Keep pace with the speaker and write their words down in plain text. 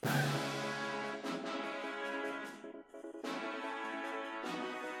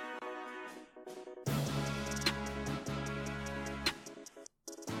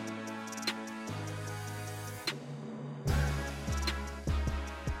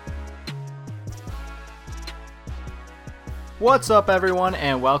What's up, everyone,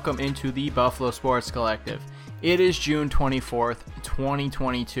 and welcome into the Buffalo Sports Collective. It is June 24th,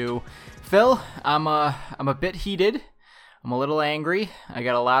 2022. Phil, I'm a bit heated. I'm a little angry. I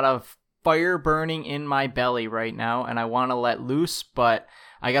got a lot of fire burning in my belly right now, and I want to let loose, but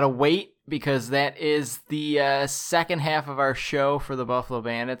I gotta wait because that is the second half of our show for the Buffalo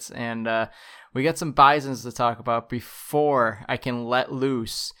Bandits, and we got some Bisons to talk about before I can let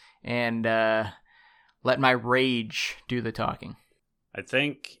loose and let my rage do the talking. I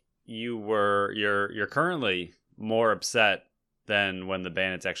think you're currently more upset than when the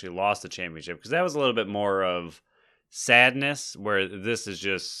Bandits actually lost the championship, because that was a little bit more of sadness, where this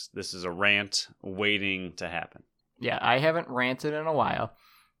is a rant waiting to happen. Yeah, I haven't ranted in a while.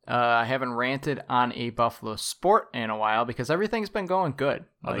 I haven't ranted on a Buffalo sport in a while because everything's been going good.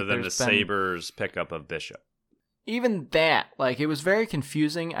 Other than the Sabres pickup of Bishop. Even that, it was very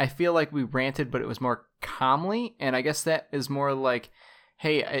confusing. I feel like we ranted, but it was more calmly, and I guess that is more like,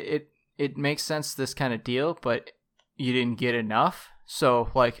 hey, it makes sense, this kind of deal, but you didn't get enough. So,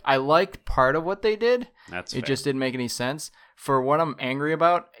 I liked part of what they did. That's it fair. Just didn't make any sense. For what I'm angry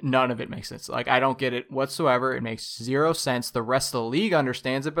about, none of it makes sense. I don't get it whatsoever. It makes zero sense. The rest of the league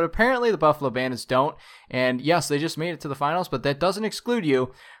understands it, but apparently the Buffalo Bandits don't. And yes, they just made it to the finals, but that doesn't exclude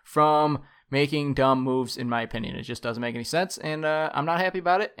you from making dumb moves, in my opinion. It just doesn't make any sense, and I'm not happy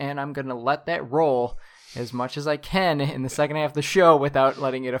about it, and I'm going to let that roll as much as I can in the second half of the show without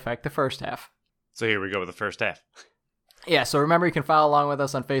letting it affect the first half. So here we go with the first half. Yeah, so remember, you can follow along with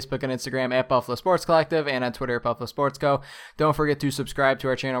us on Facebook and Instagram at Buffalo Sports Collective and on Twitter at Buffalo Sports Co. Don't forget to subscribe to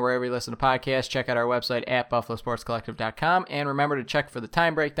our channel wherever you listen to podcasts. Check out our website at buffalosportscollective.com, and remember to check for the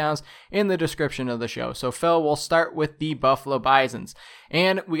time breakdowns in the description of the show. So, Phil, we'll start with the Buffalo Bisons.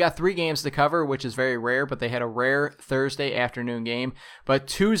 And we got 3 games to cover, which is very rare, but they had a rare Thursday afternoon game. But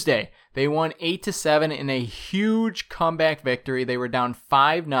Tuesday, they won 8-7 in a huge comeback victory. They were down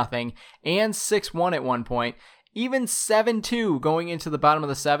 5-0 and 6-1 at one point. Even 7-2 going into the bottom of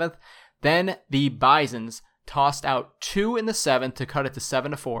the 7th. Then the Bisons tossed out 2 in the 7th to cut it to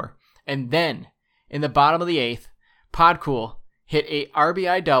 7-4. And then, in the bottom of the 8th, Podcool hit a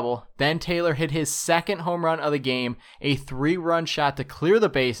RBI double. Then Taylor hit his second home run of the game, a 3-run shot to clear the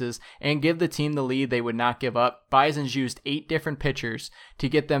bases and give the team the lead they would not give up. Bisons used 8 different pitchers to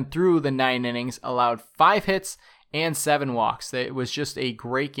get them through the 9 innings, allowed 5 hits and 7 walks. It was just a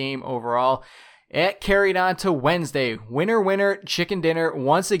great game overall. It carried on to Wednesday. Winner, chicken dinner.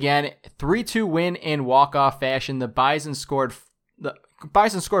 Once again, 3-2 win in walk-off fashion. The Bisons scored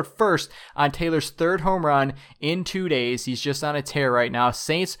first on Taylor's 3rd home run in 2 days. He's just on a tear right now.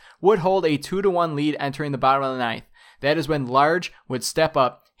 Saints would hold a 2-1 lead entering the bottom of the 9th. That is when Large would step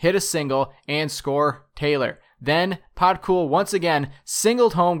up, hit a single, and score Taylor. Then, Podcool once again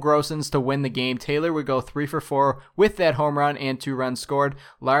singled home Grossens to win the game. Taylor would go 3 for 4 with that home run and 2 runs scored.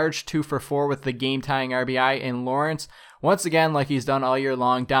 Large 2 for 4 with the game-tying RBI. And Lawrence, once again, like he's done all year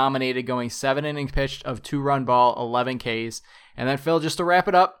long, dominated, going 7 innings pitched of 2-run ball, 11 Ks. And then, Phil, just to wrap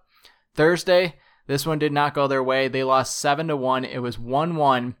it up, Thursday, this one did not go their way. They lost 7-1. It was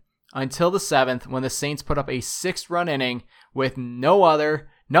 1-1 until the 7th when the Saints put up a 6-run inning with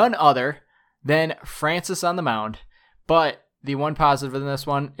none other than Francis on the mound. But the one positive in this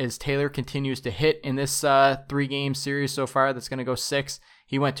one is Taylor continues to hit in this 3-game series so far. That's going to go 6.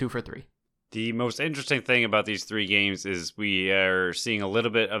 He went 2 for 3. The most interesting thing about these 3 games is we are seeing a little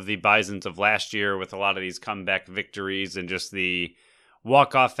bit of the Bisons of last year with a lot of these comeback victories and just the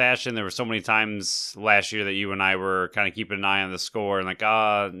walk-off fashion. There were so many times last year that you and I were kind of keeping an eye on the score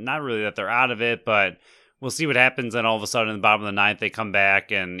and not really that they're out of it, but we'll see what happens, and all of a sudden in the bottom of the 9th, they come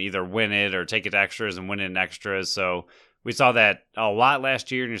back and either win it or take it to extras and win it in extras. So we saw that a lot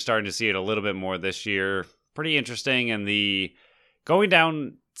last year, and you're starting to see it a little bit more this year. Pretty interesting. And the going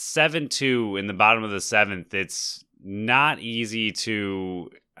down 7-2 in the bottom of the 7th, it's not easy to,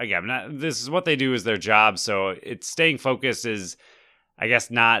 again, this is what they do is their job. So it's staying focused is, I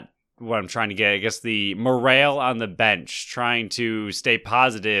guess, not what I'm trying to get. I guess the morale on the bench, trying to stay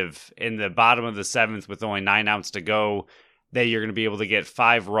positive in the bottom of the 7th with only 9 outs to go, that you're going to be able to get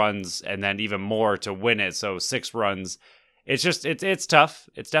 5 runs and then even more to win it. So 6 runs. It's just, it's tough.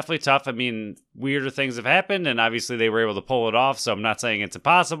 It's definitely tough. I mean, weirder things have happened, and obviously they were able to pull it off. So I'm not saying it's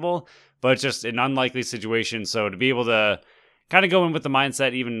impossible, but it's just an unlikely situation. So to be able to kind of go in with the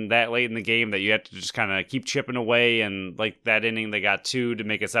mindset even that late in the game that you have to just kind of keep chipping away, and like that inning, they got 2 to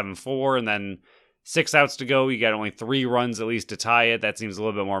make it 7-4, and then 6 outs to go. You got only 3 runs at least to tie it. That seems a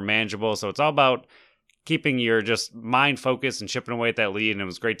little bit more manageable. So it's all about keeping your just mind focused and chipping away at that lead. And it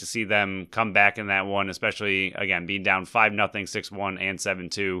was great to see them come back in that one, especially, again, being down 5-0, 6-1, and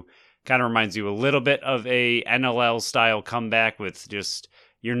 7-2. Kind of reminds you a little bit of a NLL-style comeback with just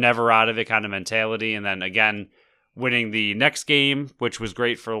you're never out of it kind of mentality. And then, again, winning the next game, which was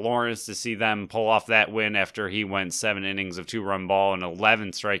great for Lawrence to see them pull off that win after he went 7 innings of 2-run ball and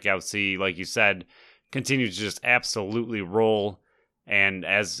 11 strikeouts. He, like you said, continued to just absolutely roll. And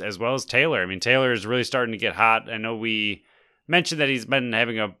as well as Taylor. I mean, Taylor is really starting to get hot. I know we mentioned that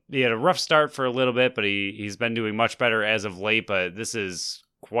he had a rough start for a little bit, but he's been doing much better as of late. But this is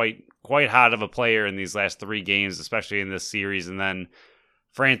quite hot of a player in these last 3 games, especially in this series. And then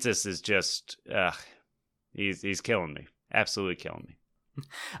Francis is just he's killing me, absolutely killing me.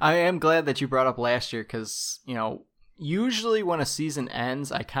 I am glad that you brought up last year because usually when a season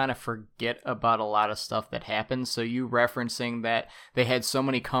ends, I kind of forget about a lot of stuff that happened. So you referencing that they had so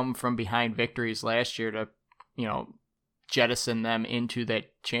many come from behind victories last year to, jettison them into that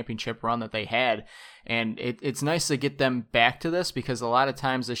championship run that they had. And it's nice to get them back to this because a lot of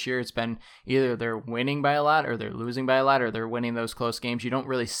times this year it's been either they're winning by a lot or they're losing by a lot or they're winning those close games. You don't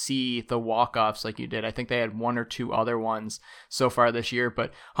really see the walk-offs like you did. I think they had 1 or 2 other ones so far this year,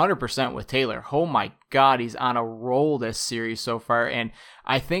 but 100% with Taylor. Oh my God, he's on a roll this series so far. And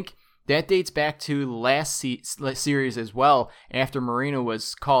I think that dates back to last series as well, after Marino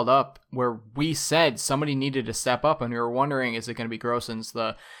was called up, where we said somebody needed to step up, and we were wondering, is it going to be Grossens,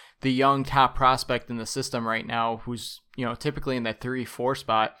 the young top prospect in the system right now, who's typically in that 3-4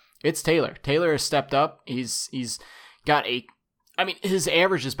 spot? It's Taylor. Taylor has stepped up. He's got his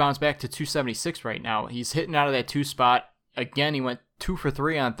average has bounced back to 276 right now. He's hitting out of that 2 spot. Again, he went 2 for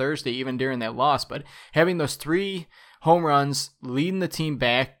 3 on Thursday, even during that loss, but having those 3 home runs, leading the team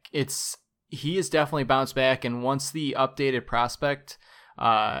back, he has definitely bounced back. And once the updated prospect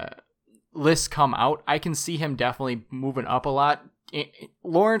lists come out, I can see him definitely moving up a lot.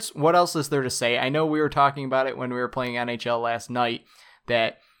 Lawrence, what else is there to say? I know we were talking about it when we were playing NHL last night,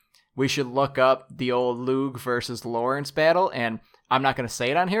 that we should look up the old Lug versus Lawrence battle, and I'm not going to say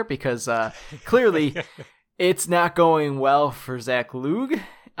it on here because clearly it's not going well for Zach Lug.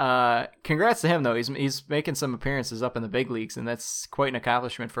 Congrats to him though. He's making some appearances up in the big leagues, and that's quite an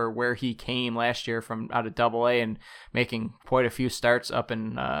accomplishment for where he came last year from out of AA and making quite a few starts up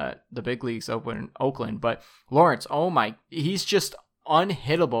in the big leagues open in Oakland. But Lawrence, he's just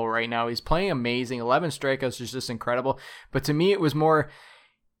unhittable right now. He's playing amazing. 11 strikeouts is just incredible. But to me, it was more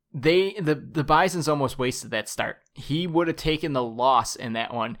the Bisons almost wasted that start. He would have taken the loss in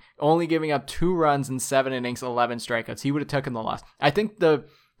that one, only giving up 2 runs in 7 innings, 11 strikeouts. He would have taken the loss. I think the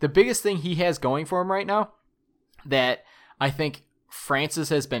biggest thing he has going for him right now that I think Francis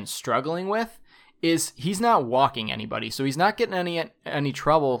has been struggling with is he's not walking anybody. So he's not getting any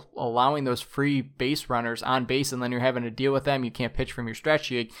trouble allowing those free base runners on base, and then you're having to deal with them. You can't pitch from your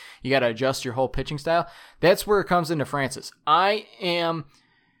stretch. You got to adjust your whole pitching style. That's where it comes into Francis.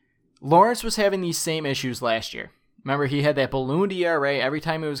 Lawrence was having these same issues last year. Remember, he had that ballooned ERA. Every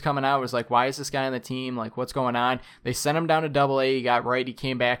time he was coming out, it was like, why is this guy on the team? Like, what's going on? They sent him down to AA. He got right. He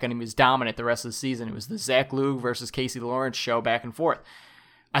came back, and he was dominant the rest of the season. It was the Zach Lug versus Casey Lawrence show back and forth.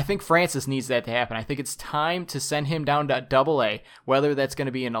 I think Francis needs that to happen. I think it's time to send him down to AA, whether that's going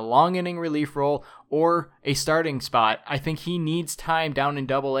to be in a long inning relief role or a starting spot. I think he needs time down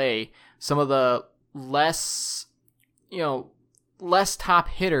in AA. Some of the less top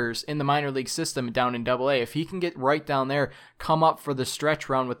hitters in the minor league system down in AA. If he can get right down there, come up for the stretch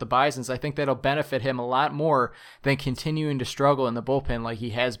run with the Bisons, I think that'll benefit him a lot more than continuing to struggle in the bullpen like he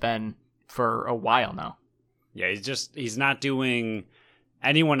has been for a while now. Yeah, he's not doing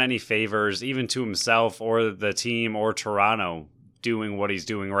anyone any favors, even to himself or the team or Toronto, doing what he's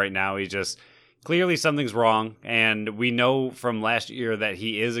doing right now. He just clearly something's wrong, and we know from last year that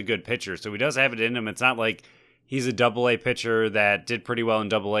he is a good pitcher, so he does have it in him. It's not like he's a AA pitcher that did pretty well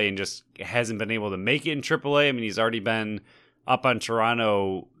in AA and just hasn't been able to make it in AAA. I mean, he's already been up on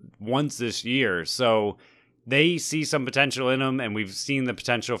Toronto once this year. So they see some potential in him, and we've seen the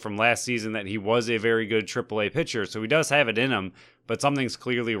potential from last season that he was a very good AAA pitcher. So he does have it in him, but something's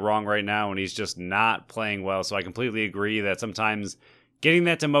clearly wrong right now, and he's just not playing well. So I completely agree that sometimes getting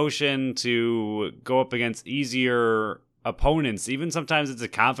that demotion to go up against easier opponents, even sometimes it's a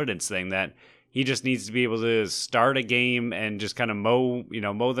confidence thing that he just needs to be able to start a game and just kind of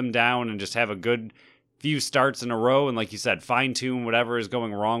mow them down and just have a good few starts in a row. And like you said, fine tune whatever is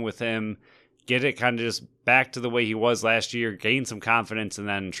going wrong with him, get it kind of just back to the way he was last year, gain some confidence, and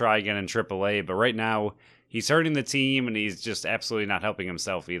then try again in AAA. But right now he's hurting the team, and he's just absolutely not helping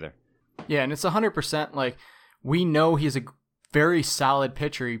himself either. Yeah. And it's 100% like, we know he's a very solid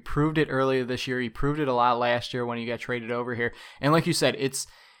pitcher. He proved it earlier this year. He proved it a lot last year when he got traded over here. And like you said,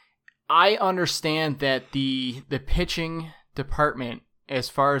 I understand that the pitching department, as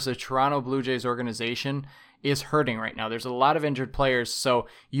far as the Toronto Blue Jays organization, is hurting right now. There's a lot of injured players, so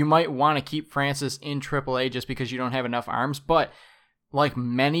you might want to keep Francis in AAA just because you don't have enough arms. But like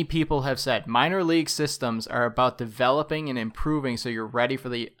many people have said, minor league systems are about developing and improving so you're ready for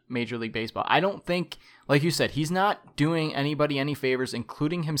the Major League Baseball. I don't think, like you said, he's not doing anybody any favors,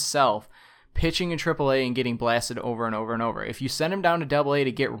 including himself, pitching in AAA and getting blasted over and over and over. If you send him down to AA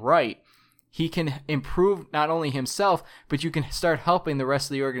to get right, he can improve not only himself, but you can start helping the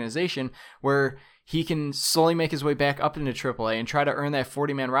rest of the organization where he can slowly make his way back up into AAA and try to earn that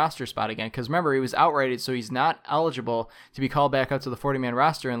 40-man roster spot again. Because remember, he was outrighted, so he's not eligible to be called back up to the 40-man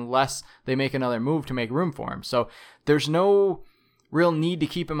roster unless they make another move to make room for him. So there's no real need to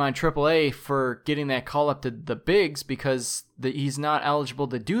keep him on AAA for getting that call up to the bigs because he's not eligible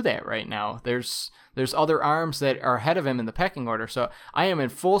to do that right now. There's other arms that are ahead of him in the pecking order. So I am in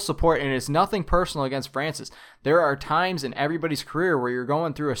full support, and it's nothing personal against Francis. There are times in everybody's career where you're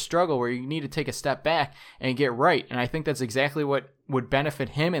going through a struggle where you need to take a step back and get right. And I think that's exactly what would benefit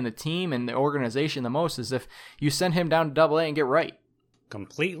him and the team and the organization the most is if you send him down to AA and get right.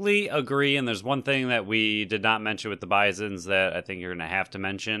 Completely agree, and there's one thing that we did not mention with the Bisons that I think you're going to have to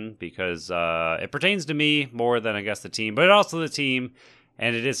mention because it pertains to me more than I guess the team, but also the team,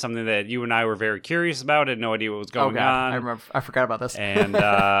 and it is something that you and I were very curious about. I had no idea what was going on. I forgot about this. And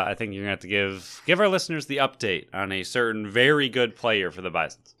I think you're going to have to give our listeners the update on a certain very good player for the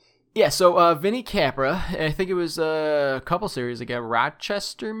Bisons. Yeah, so Vinny Capra, I think it was a couple series ago,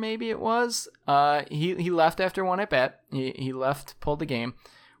 Rochester maybe it was. He left after one at bat. He left, pulled the game.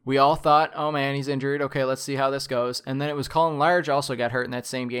 We all thought, oh man, he's injured. Okay, let's see how this goes. And then it was Colin Large also got hurt in that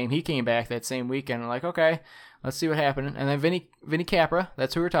same game. He came back that same weekend. Like, okay, let's see what happened. And then Vinny Capra,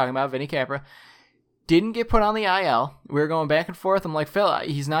 that's who we're talking about, Vinny Capra, didn't get put on the IL. We were going back and forth. I'm like, Phil,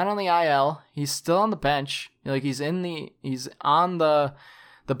 he's not on the IL. He's still on the bench. Like he's on the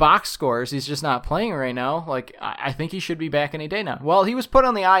box scores. He's just not playing right now. Like, I think he should be back any day now. Well, he was put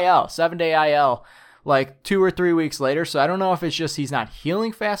on the IL, 7-day IL, like 2 or 3 weeks later. So I don't know if it's just he's not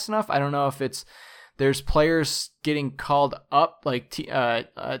healing fast enough. I don't know if there's players getting called up. Like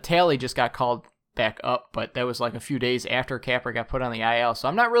Talley just got called back up, but that was like a few days after Capra got put on the IL. So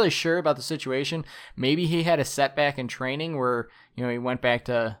I'm not really sure about the situation. Maybe he had a setback in training where, he went back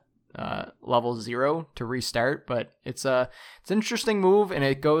to level 0 to restart, but it's an interesting move, and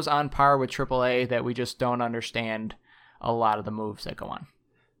it goes on par with AAA that we just don't understand a lot of the moves that go on.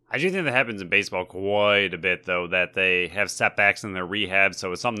 I do think that happens in baseball quite a bit, though, that they have setbacks in their rehab,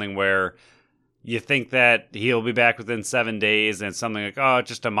 so it's something where you think that he'll be back within 7 days, and it's something like, oh,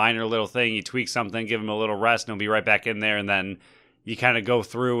 just a minor little thing, you tweak something, give him a little rest, and he'll be right back in there, and then you kind of go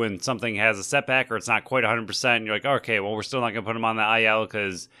through and something has a setback, or it's not quite 100%, and you're like, okay, well, we're still not going to put him on the IL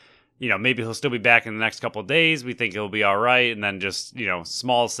because maybe he'll still be back in the next couple of days. We think he'll be all right. And then just,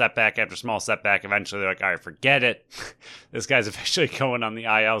 small setback after small setback. Eventually, they're like, all right, forget it. This guy's officially going on the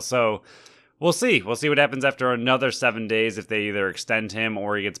IL. So we'll see. We'll see what happens after another 7 days if they either extend him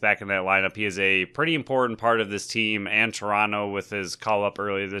or he gets back in that lineup. He is a pretty important part of this team and Toronto with his call-up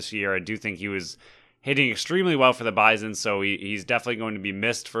earlier this year. I do think he was hitting extremely well for the Bisons, so he's definitely going to be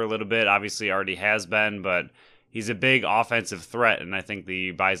missed for a little bit. Obviously, already has been, but he's a big offensive threat, and I think the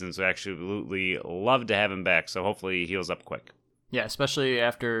Bisons would absolutely love to have him back, so hopefully he heals up quick. Yeah, especially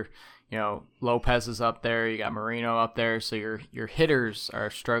after, Lopez is up there, you got Marino up there, so your hitters are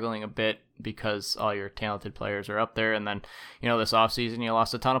struggling a bit because all your talented players are up there, and then, this offseason you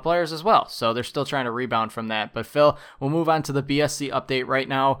lost a ton of players as well, so they're still trying to rebound from that. But Phil, we'll move on to the BSC update right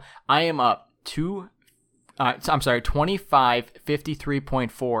now. I am up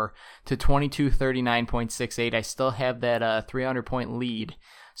 2553.4 to 2239.68. I still have that 300-point lead.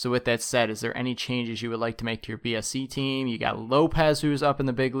 So with that said, is there any changes you would like to make to your BSC team? You got Lopez, who's up in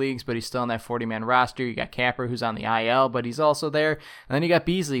the big leagues, but he's still on that 40-man roster. You got Capra, who's on the IL, but he's also there. And then you got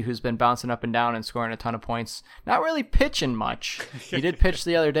Beasley, who's been bouncing up and down and scoring a ton of points. Not really pitching much. He did pitch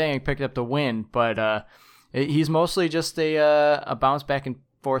the other day and picked up the win, but he's mostly just a bounce back and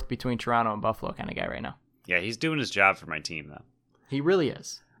forth between Toronto and Buffalo kind of guy right now. Yeah, he's doing his job for my team, though. He really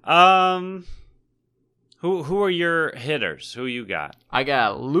is. Who are your hitters? Who you got? I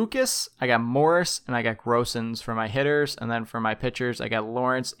got Lucas, I got Morris, and I got Grossens for my hitters. And then for my pitchers, I got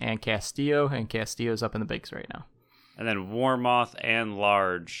Lawrence and Castillo. And Castillo's up in the bigs right now. And then Warmoth and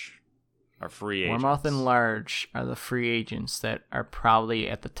Large are free agents. Warmoth and Large are the free agents that are probably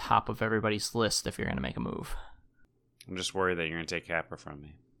at the top of everybody's list if you're going to make a move. I'm just worried that you're going to take Capra from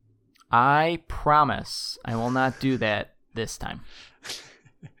me. I promise I will not do that this time.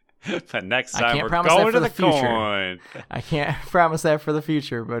 But next I time can't we're promise going that to for the the future. coin. I can't promise that for the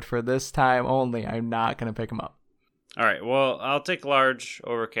future, but for this time only, I'm not going to pick him up. All right. Well, I'll take large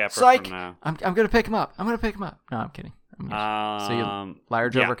over Capra Psych! for now. I'm going to pick him up. No, I'm kidding. So you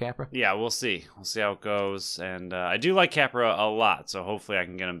large over Capra? Yeah, we'll see. We'll see how it goes. And I do like Capra a lot, so hopefully I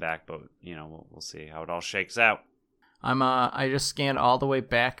can get him back. But we'll see how it all shakes out. I just scanned all the way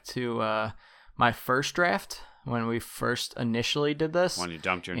back to my first draft when we first initially did this. When you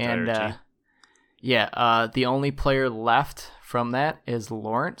dumped your entire team. Yeah, the only player left from that is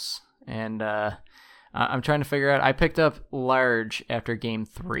Lawrence, and I'm trying to figure out. I picked up Large after game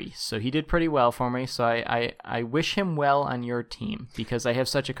 3, so he did pretty well for me. So I wish him well on your team because I have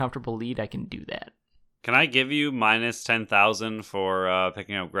such a comfortable lead. I can do that. Can I give you minus 10,000 for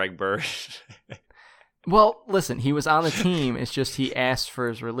picking up Greg Bird? Well, listen, he was on the team. It's just he asked for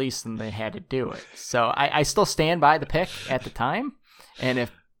his release and they had to do it. So I still stand by the pick at the time. And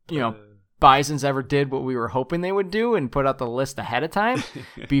if, Bisons ever did what we were hoping they would do and put out the list ahead of time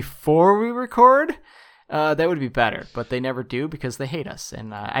before we record, that would be better. But they never do because they hate us.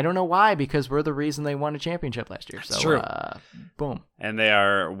 And I don't know why, because we're the reason they won a championship last year. So, true. Boom. And they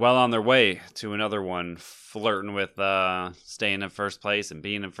are well on their way to another one, flirting with staying in first place and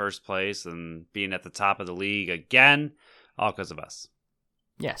being in first place and being at the top of the league again, all because of us.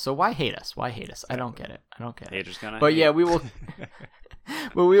 Yeah, so why hate us? I don't get it. Haters gonna But hate. yeah, we will...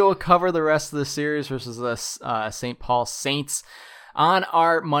 But we will cover the rest of the series versus the St. Paul Saints on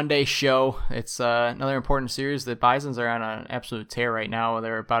our Monday show. It's another important series. The Bisons are on an absolute tear right now.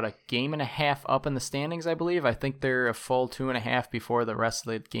 They're about a game and a half up in the standings, I believe. I think they're a full 2.5 before the rest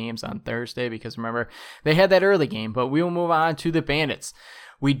of the games on Thursday because, remember, they had that early game. But we will move on to the Bandits.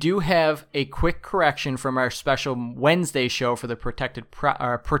 We do have a quick correction from our special Wednesday show for the protected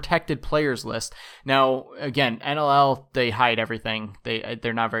players list. Now, again, NLL, they hide everything.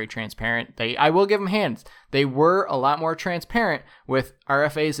 They're not very transparent. I will give them hands. They were a lot more transparent with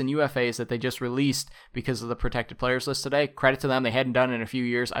RFAs and UFAs that they just released because of the protected players list today. Credit to them. They hadn't done it in a few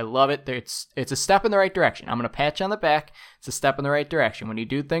years. I love it. It's a step in the right direction. I'm going to pat you on the back. It's a step in the right direction. When you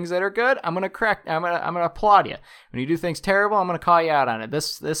do things that are good, I'm going to applaud you. When you do things terrible, I'm going to call you out on it.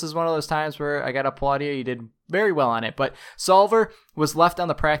 This is one of those times where I got to applaud you. You did very well on it. But Solver was left on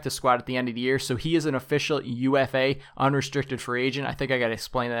the practice squad at the end of the year, so he is an official UFA, unrestricted free agent. I think I got to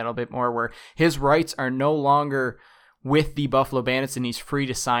explain that a little bit more, where his rights are no longer with the Buffalo Bandits, and he's free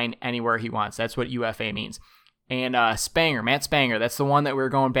to sign anywhere he wants. That's what UFA means. And Matt Spanger, that's the one that we were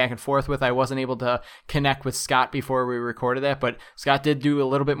going back and forth with. I wasn't able to connect with Scott before we recorded that, but Scott did do a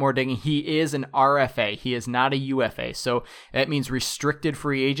little bit more digging. He is an RFA. He is not a UFA. So that means restricted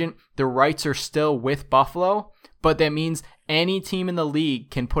free agent. The rights are still with Buffalo, but that means any team in the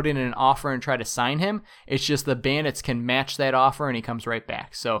league can put in an offer and try to sign him. It's just the Bandits can match that offer and he comes right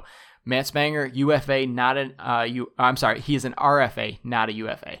back. So Matt Spanger, UFA, he is an RFA, not a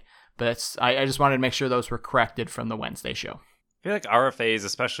UFA. But I just wanted to make sure those were corrected from the Wednesday show. I feel like RFAs,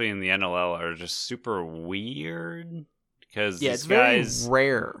 especially in the NLL, are just super weird because it's these guys very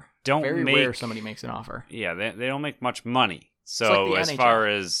rare. Don't very make, rare somebody makes an offer. Yeah, they don't make much money. So like as NHL.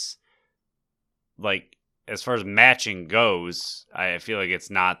 far as matching goes, I feel like it's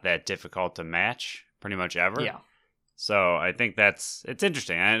not that difficult to match pretty much ever. Yeah. So I think it's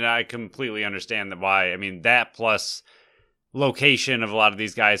interesting, and I completely understand why. I mean, that plus location of a lot of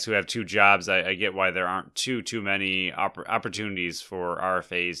these guys who have two jobs, I get why there aren't too many opportunities for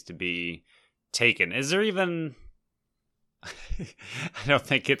RFAs to be taken. Is there even... I don't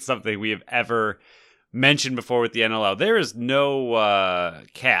think it's something we have ever mentioned before with the NLL. There is no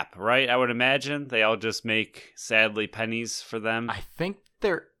cap, right? I would imagine they all just make, sadly, pennies for them. I think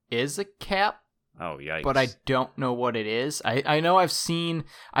there is a cap. Oh, yikes. But I don't know what it is. I know I've seen...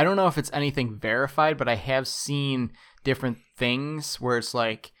 I don't know if it's anything verified, but I have seen different things where it's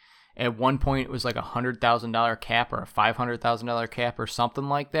like at one point it was like $100,000 cap or a $500,000 cap or something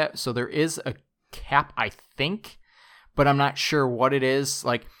like that. So there is a cap, I think, but I'm not sure what it is.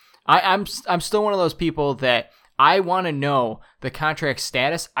 Like I'm still one of those people that I want to know the contract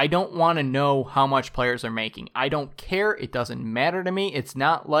status. I don't want to know how much players are making. I don't care. It doesn't matter to me. It's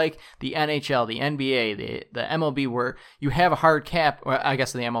not like the NHL, the NBA, the MLB where you have a hard cap. Well, I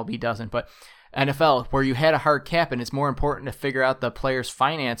guess the MLB doesn't, but NFL where you had a hard cap, and it's more important to figure out the players'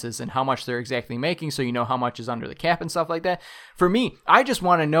 finances and how much they're exactly making so you know how much is under the cap and stuff like that. For me, I just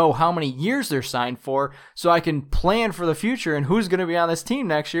want to know how many years they're signed for so I can plan for the future and who's going to be on this team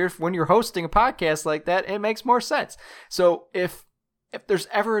next year. When you're hosting a podcast like that, it makes more sense. So if if there's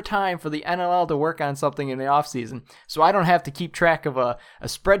ever a time for the NLL to work on something in the offseason, so I don't have to keep track of a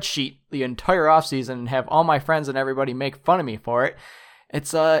spreadsheet the entire offseason and have all my friends and everybody make fun of me for it,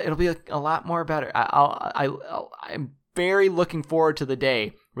 it'll be a lot more better. I'm very looking forward to the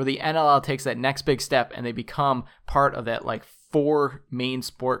day where the NLL takes that next big step and they become part of that like 4 main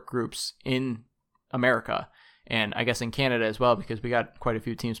sport groups in America. And I guess in Canada as well, because we got quite a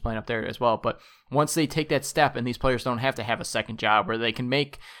few teams playing up there as well. But once they take that step and these players don't have to have a second job, where they can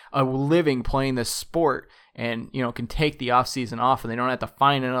make a living playing this sport and, can take the off season off and they don't have to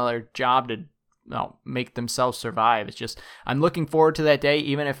find another job to make themselves survive. It's just, I'm looking forward to that day.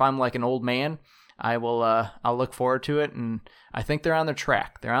 Even if I'm like an old man, I'll look forward to it. And I think they're on the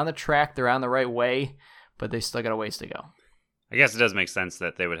track. They're on the right way, but they still got a ways to go. I guess it does make sense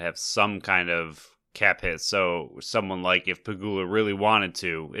that they would have some kind of cap hit. So someone like if Pegula really wanted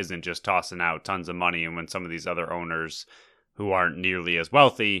to, isn't just tossing out tons of money, and when some of these other owners who aren't nearly as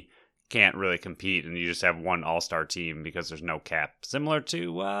wealthy can't really compete, and you just have one all-star team because there's no cap. Similar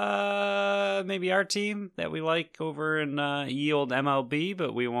to maybe our team that we like over in ye old MLB,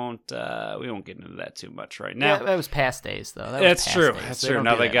 but we won't get into that too much right now. Yeah, that was past days though. That's true. That's true.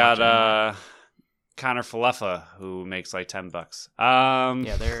 Now they got Connor Falefa, who makes like $10.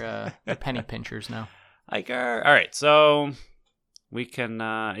 Yeah, they're penny pinchers now. All right, so we can.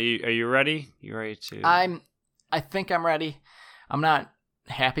 Are you ready? You ready to? I think I'm ready. I'm not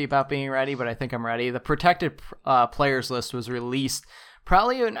happy about being ready, but I think I'm ready. The protected players list was released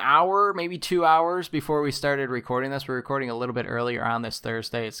probably an hour, maybe 2 hours before we started recording this. We're recording a little bit earlier on this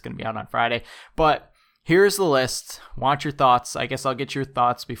Thursday. It's going to be out on Friday, but. Here's the list. Want your thoughts. I guess I'll get your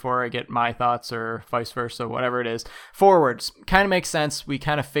thoughts before I get my thoughts or vice versa, whatever it is. Forwards. Kind of makes sense. We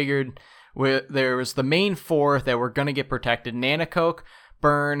kind of figured there was the main 4 that were going to get protected. Nanticoke,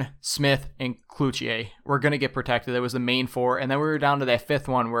 Byrne, Smith, and Cloutier were going to get protected. That was the main 4. And then we were down to that 5th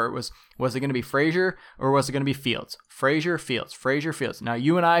one where it was it going to be Frazier or was it going to be Fields? Frazier, Fields. Now,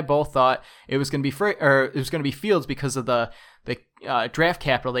 you and I both thought it was going to be Fields because of the draft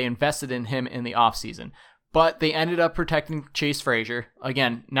capital they invested in him in the offseason. But they ended up protecting Chase Frazier.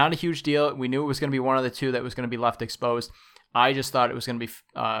 Again, not a huge deal. We knew it was going to be one of the 2 that was going to be left exposed. I just thought it was going to be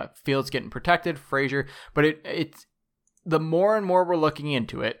Fields getting protected, Frazier. But it's the more and more we're looking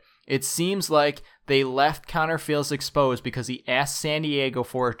into it, it seems like they left Connor Fields exposed because he asked San Diego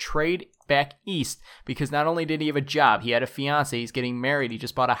for a trade back east, because not only did he have a job, he had a fiance, he's getting married, he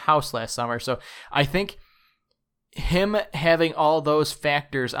just bought a house last summer. So I think him having all those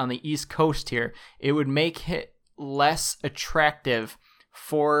factors on the East Coast here, it would make it less attractive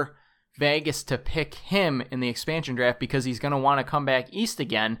for Vegas to pick him in the expansion draft, because he's going to want to come back east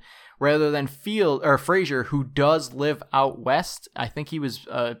again rather than Frazier, who does live out west. I think he was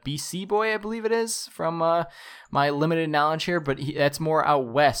a BC boy, I believe it is, from my limited knowledge here, but that's more out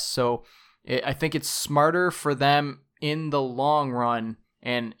west. So I think it's smarter for them in the long run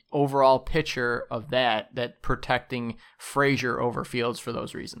and overall picture of that protecting Frazier over Fields for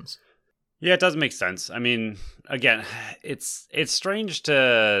those reasons. Yeah, it does make sense. I mean, again, it's strange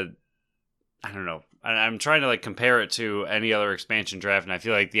to, I don't know. I'm trying to like compare it to any other expansion draft, and I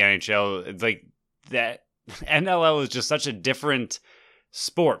feel like the NHL, it's like that NLL is just such a different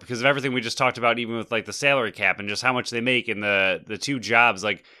sport because of everything we just talked about, even with like the salary cap and just how much they make in the 2 jobs.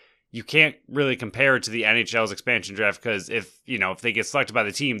 Like, you can't really compare it to the NHL's expansion draft because if they get selected by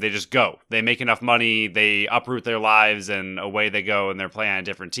the team, they just go. They make enough money, they uproot their lives, and away they go, and they're playing on a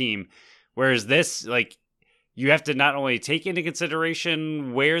different team. Whereas this, like, you have to not only take into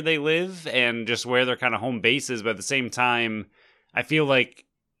consideration where they live and just where their kind of home base is, but at the same time, I feel like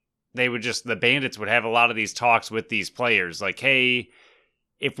the Bandits would have a lot of these talks with these players. Like, hey,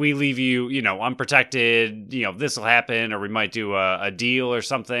 if we leave you, unprotected, this will happen, or we might do a deal or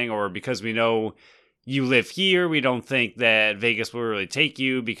something, or because we know you live here, we don't think that Vegas will really take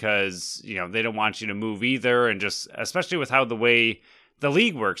you because, they don't want you to move either. And just, especially with how the way the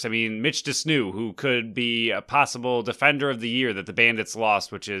league works. I mean, Mitch Desnew, who could be a possible defender of the year that the Bandits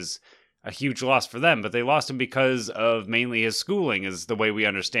lost, which is a huge loss for them, but they lost him because of mainly his schooling, is the way we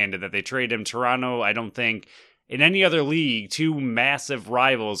understand it, that they traded him. Toronto, I don't think in any other league, 2 massive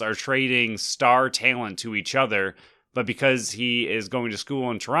rivals are trading star talent to each other, but because he is going to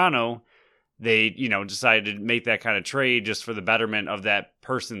school in Toronto, they, decided to make that kind of trade just for the betterment of that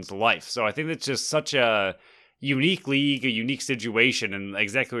person's life. So I think that's just such a unique league, a unique situation, and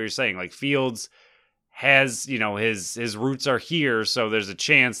exactly what you're saying. Like, Fields has, his roots are here, so there's a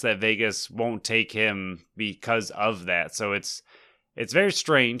chance that Vegas won't take him because of that. So it's very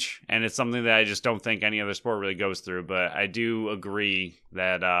strange, and it's something that I just don't think any other sport really goes through. But I do agree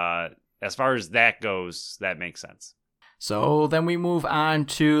that as far as that goes, that makes sense. So then we move on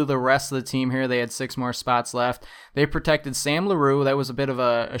to the rest of the team here. They had 6 more spots left. They protected Sam LaRue. That was a bit of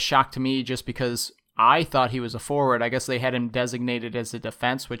a shock to me just because I thought he was a forward. I guess they had him designated as a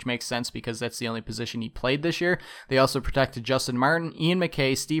defense, which makes sense because that's the only position he played this year. They also protected Justin Martin, Ian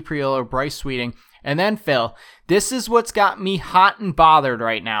McKay, Steve Priolo, Bryce Sweeting. And then, Phil, this is what's got me hot and bothered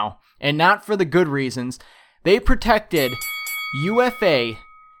right now, and not for the good reasons. They protected UFA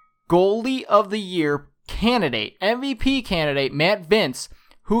Goalie of the Year candidate, MVP candidate, Matt Vince,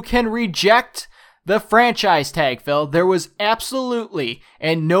 who can reject the franchise tag, Phil. There was absolutely,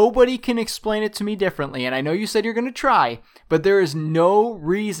 and nobody can explain it to me differently, and I know you said you're going to try, but there is no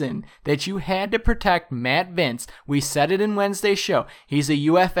reason that you had to protect Matt Vince. We said it in Wednesday's show. He's a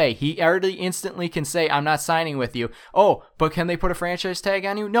UFA. He already instantly can say, I'm not signing with you. Oh, but can they put a franchise tag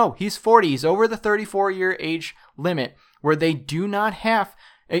on you? No, he's 40. He's over the 34-year age limit where they do not have,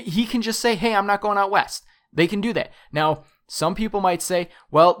 he can just say, hey, I'm not going out west. They can do that. Now, some people might say,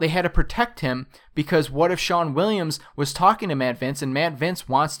 well, they had to protect him because what if Sean Williams was talking to Matt Vince and Matt Vince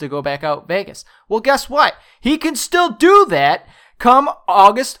wants to go back out Vegas? Well, guess what? He can still do that come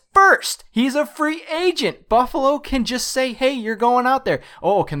August 1st. He's a free agent. Buffalo can just say, hey, you're going out there.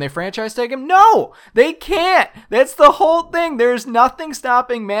 Oh, can they franchise tag him? No, they can't. That's the whole thing. There's nothing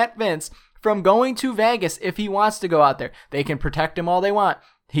stopping Matt Vince from going to Vegas if he wants to go out there. They can protect him all they want.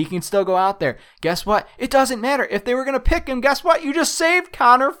 He can still go out there. Guess what? It doesn't matter. If they were going to pick him, guess what? You just saved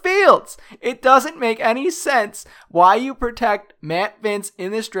Connor Fields. It doesn't make any sense why you protect Matt Vince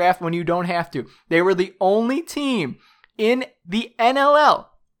in this draft when you don't have to. They were the only team in the NLL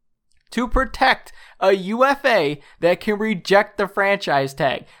to protect a UFA that can reject the franchise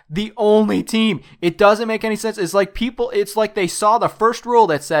tag. The only team. It doesn't make any sense. It's like they saw the first rule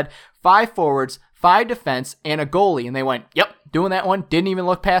that said 5 forwards, 5 defense, and a goalie, and they went, yep, doing that one. Didn't even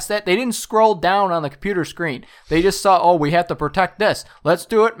look past that. They didn't scroll down on the computer screen. They just saw, oh, we have to protect this. Let's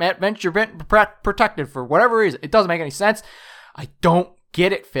do it. Matt Vince, you're protected for whatever reason. It doesn't make any sense. I don't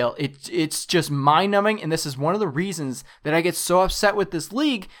get it, Phil. It's just mind-numbing, and this is one of the reasons that I get so upset with this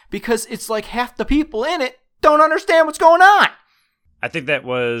league, because it's like half the people in it don't understand what's going on. I think that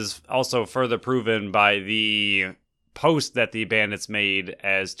was also further proven by the post that the Bandits made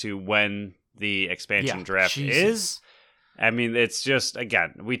as to when the expansion draft is. I mean, it's just,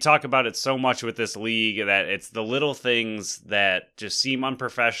 again, we talk about it so much with this league that it's the little things that just seem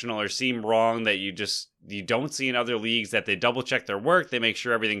unprofessional or seem wrong that you don't see in other leagues, that they double check their work. They make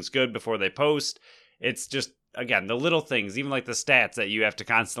sure everything's good before they post. It's just, again, the little things, even like the stats that you have to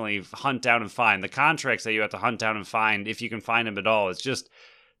constantly hunt down and find, the contracts that you have to hunt down and find, if you can find them at all. It's just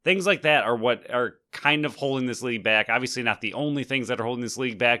things like that are what are kind of holding this league back. Obviously not the only things that are holding this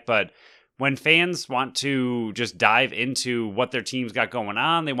league back, but when fans want to just dive into what their team's got going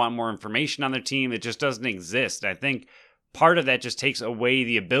on, they want more information on their team, it just doesn't exist. I think part of that just takes away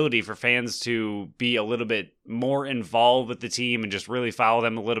the ability for fans to be a little bit more involved with the team and just really follow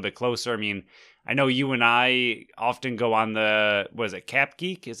them a little bit closer. I mean, I know you and I often go on the, Cap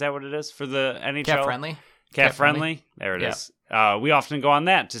Geek? Is that what it is for the NHL? Cap Friendly. Cap Friendly. There it is. We often go on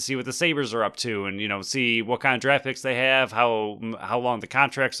that to see what the Sabres are up to and, see what kind of draft picks they have, how long the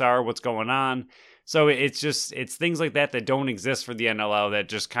contracts are, what's going on. So it's things like that don't exist for the NLL that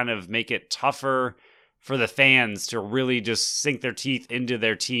just kind of make it tougher for the fans to really just sink their teeth into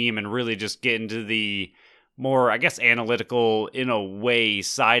their team and really just get into the more, I guess, analytical in a way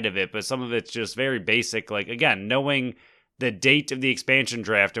side of it. But some of it's just very basic. Like, again, knowing the date of the expansion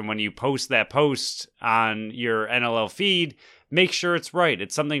draft, and when you post that post on your NLL feed, make sure it's right.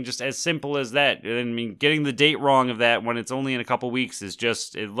 It's something just as simple as that. I mean, getting the date wrong of that when it's only in a couple weeks is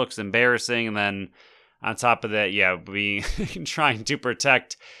just, it looks embarrassing. And then on top of that, we trying to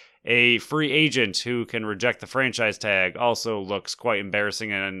protect a free agent who can reject the franchise tag also looks quite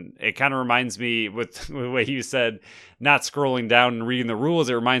embarrassing. And it kind of reminds me, with the way you said, not scrolling down and reading the rules,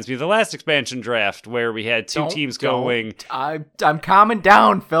 it reminds me of the last expansion draft where we had two teams going. I'm calming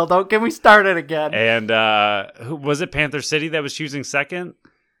down, Phil. Don't get me started again. And was it Panther City that was choosing second?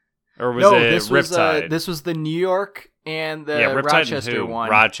 Or was it Riptide? This was the New York and the Rochester one.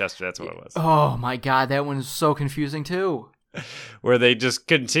 Rochester, that's what it was. Oh my God, that one is so confusing too. Where they just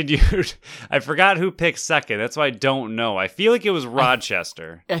continued. I forgot who picked second. That's why I don't know. I feel like it was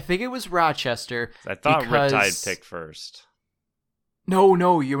Rochester. I think it was Rochester. I thought Riptide picked first.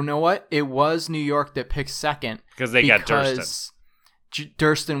 No. You know what? It was New York that picked second. Because they got Durston.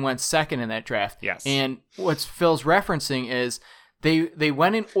 Durston went second in that draft. Yes. And what Phil's referencing is they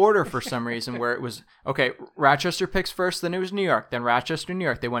went in order for some reason where it was, okay, Rochester picks first, then it was New York, then Rochester, New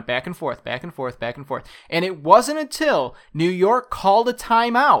York. They went back and forth. And it wasn't until New York called a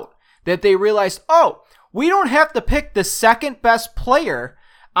timeout that they realized, oh, We don't have to pick the second best player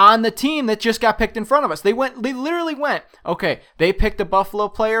on the team that just got picked in front of us. They literally went, okay, they picked a Buffalo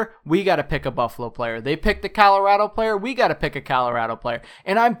player, we got to pick a Buffalo player. They picked a Colorado player, we got to pick a Colorado player.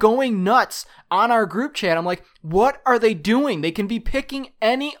 And I'm going nuts on our group chat. I'm like, what are they doing? They can be picking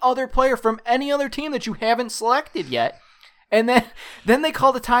any other player from any other team that you haven't selected yet. And then they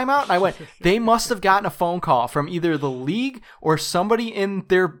called a timeout, and I went, they must have gotten a phone call from either the league or somebody in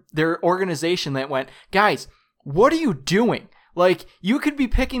their organization that went, guys, what are you doing? Like, you could be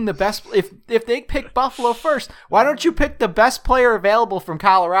picking the best. If they pick Buffalo first, why don't you pick the best player available from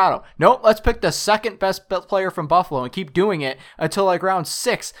Colorado? Nope, let's pick the second best player from Buffalo and keep doing it until like round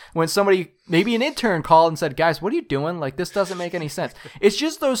 6 when somebody, maybe an intern, called and said, guys, what are you doing? Like, this doesn't make any sense. It's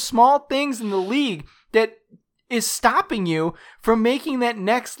just those small things in the league that is stopping you from making that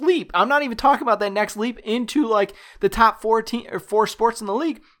next leap. I'm not even talking about that next leap into like the top 4 sports in the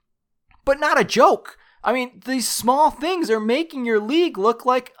league, but not a joke. I mean, these small things are making your league look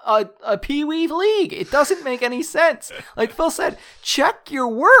like a pee-wee league. It doesn't make any sense. Like Phil said, check your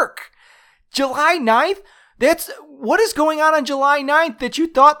work. July 9th? What is going on July 9th that you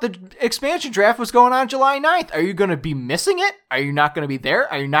thought the expansion draft was going on July 9th? Are you going to be missing it? Are you not going to be there?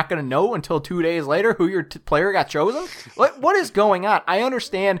 Are you not going to know until 2 days later who your player got chosen? What is going on? I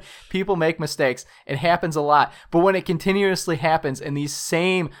understand people make mistakes. It happens a lot. But when it continuously happens and these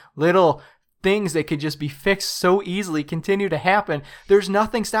same little things that could just be fixed so easily continue to happen, there's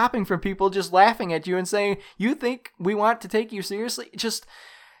nothing stopping from people just laughing at you and saying, you think we want to take you seriously?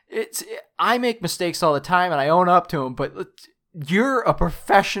 I make mistakes all the time and I own up to them, but you're a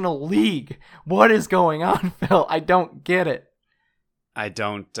professional league. What is going on, Phil? I don't get it. I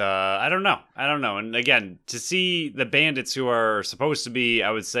don't know. And again, to see the Bandits, who are supposed to be, I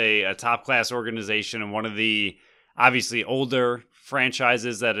would say, a top class organization and one of the obviously older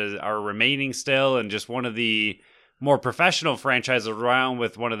franchises that are remaining still, and just one of the more professional franchises around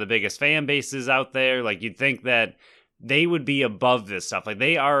with one of the biggest fan bases out there, like you'd think that they would be above this stuff. Like,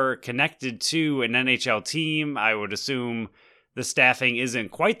 they are connected to an NHL team. I would assume the staffing isn't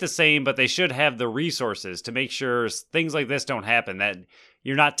quite the same, but they should have the resources to make sure things like this don't happen, that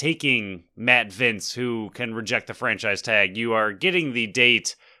you're not taking Matt Vince, who can reject the franchise tag. You are getting the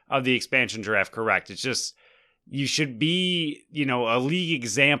date of the expansion draft correct. It's just, you should be, a league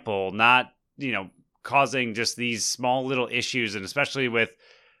example, not, causing just these small little issues. And especially we'll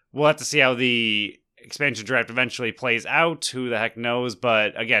have to see how the expansion draft eventually plays out. Who the heck knows?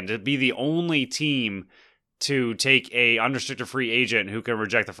 But again, to be the only team to take a unrestricted free agent who can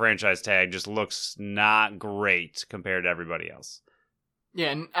reject the franchise tag just looks not great compared to everybody else.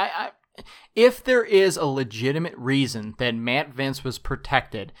 Yeah, and if there is a legitimate reason that Matt Vince was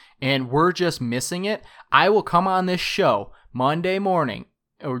protected and we're just missing it, I will come on this show Monday morning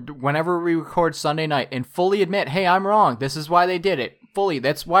or whenever we record Sunday night and fully admit, hey, I'm wrong. This is why they did it. Fully.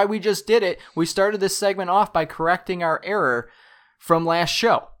 That's why we just did it. We started this segment off by correcting our error from last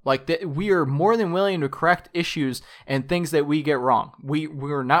show. Like, we are more than willing to correct issues and things that we get wrong.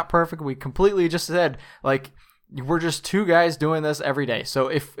 We're not perfect. We completely just said, like, we're just two guys doing this every day. So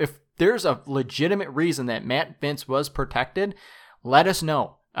if there's a legitimate reason that Matt Vince was protected, let us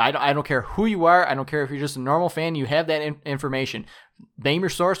know. I don't care who you are. I don't care if you're just a normal fan. You have that information. Name your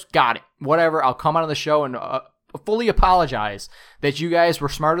source. Got it. Whatever. I'll come on the show and fully apologize that you guys were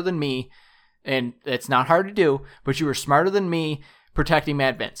smarter than me, and it's not hard to do, but you were smarter than me protecting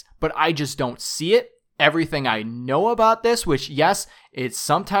Matt Vince. But I just don't see it. Everything I know about this, which, yes, it's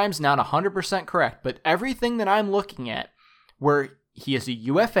sometimes not 100% correct, but everything that I'm looking at, where he is a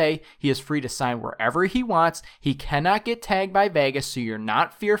UFA, he is free to sign wherever he wants, he cannot get tagged by Vegas, so you're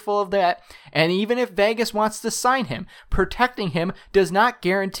not fearful of that, and even if Vegas wants to sign him, protecting him does not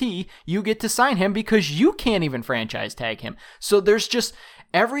guarantee you get to sign him because you can't even franchise tag him. So there's just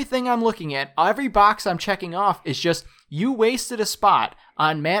everything I'm looking at, every box I'm checking off is just, you wasted a spot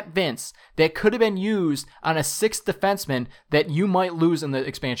on Matt Vince that could have been used on a sixth defenseman that you might lose in the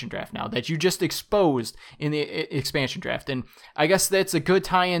expansion draft now, that you just exposed in the expansion draft. And I guess that's a good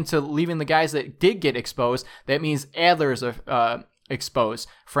tie-in to leaving the guys that did get exposed. That means Adler is exposed.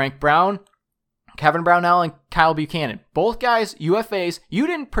 Frank Brown, Kevin Brownell, and Kyle Buchanan. Both guys, UFAs, you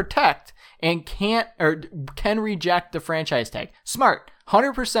didn't protect and can reject the franchise tag. Smart.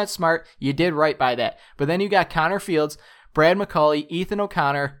 100% smart. You did right by that. But then you got Connor Fields, Brad McCauley, Ethan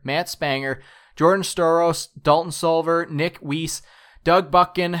O'Connor, Matt Spanger, Jordan Storos, Dalton Solver, Nick Weiss, Doug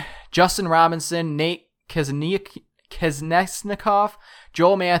Buckin, Justin Robinson, Nate Kuznetsnikov,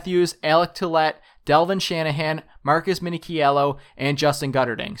 Joel Matthews, Alec Tillett, Delvin Shanahan, Marcus Minichiello, and Justin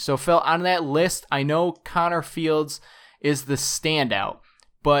Gutterding. So, Phil, on that list, I know Connor Fields is the standout,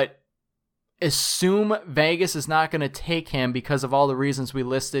 but assume Vegas is not going to take him because of all the reasons we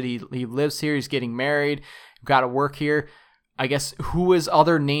listed. He lives here. He's getting married. Got to work here. I guess who is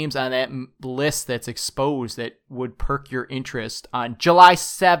other names on that list that's exposed that would perk your interest on July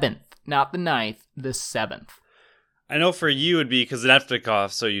 7th, not the 9th, the 7th? I know for you it'd be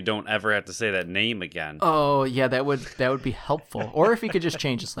Kuznetsov, so you don't ever have to say that name again. Oh yeah, that would be helpful. Or if he could just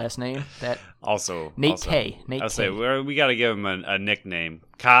change his last name, that Nate K. Nate I'll K. say we got to give him a nickname.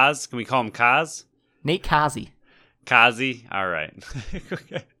 Kaz? Can we call him Kaz? Nate Kazi. Kazi. All right.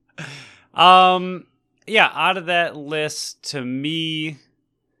 Okay. Yeah. Out of that list, to me,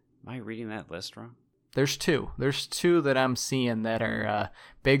 am I reading that list wrong? There's two. There's two that I'm seeing that are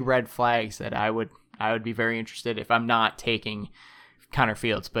big red flags that I would be very interested if I'm not taking Connor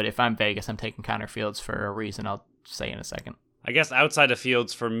Fields. But if I'm Vegas, I'm taking Connor Fields for a reason I'll say in a second. I guess outside of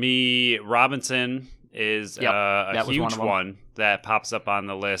Fields, for me, Robinson is a huge one that pops up on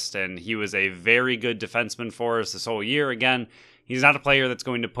the list, and he was a very good defenseman for us this whole year. Again, he's not a player that's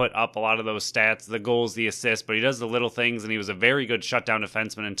going to put up a lot of those stats, the goals, the assists, but he does the little things, and he was a very good shutdown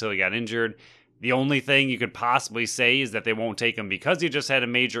defenseman until he got injured. The only thing you could possibly say is that they won't take him because he just had a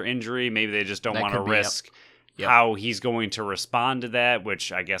major injury. Maybe they just don't want to risk how he's going to respond to that,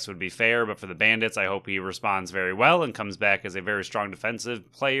 which I guess would be fair. But for the Bandits, I hope he responds very well and comes back as a very strong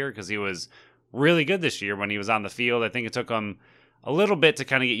defensive player because he was really good this year when he was on the field. I think it took him a little bit to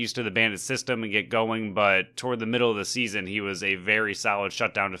kind of get used to the Bandits system and get going, but toward the middle of the season, he was a very solid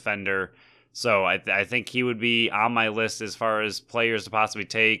shutdown defender. So I think he would be on my list as far as players to possibly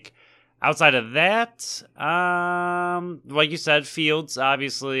take. Outside of that, like you said, Fields,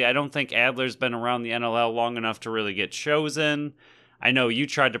 obviously. I don't think Adler's been around the NLL long enough to really get chosen. I know you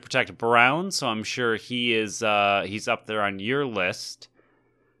tried to protect Brown, so I'm sure he's up there on your list.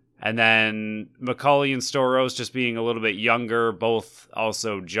 And then McCauley and Storos just being a little bit younger, both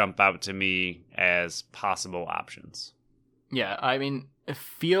also jump out to me as possible options. Yeah, I mean,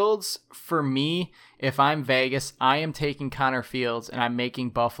 Fields, for me, if I'm Vegas, I am taking Connor Fields and I'm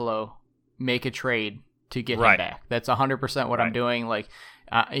making Buffalo make a trade to get him back. That's 100% what I'm doing. Like,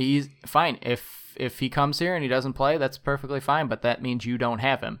 he's fine. If he comes here and he doesn't play, that's perfectly fine, but that means you don't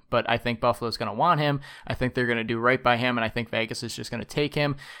have him. But I think Buffalo's going to want him. I think they're going to do right by him, and I think Vegas is just going to take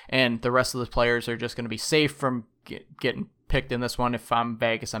him, and the rest of the players are just going to be safe from getting picked in this one. If I'm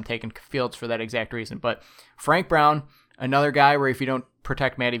Vegas, I'm taking Fields for that exact reason. But Frank Brown, another guy where if you don't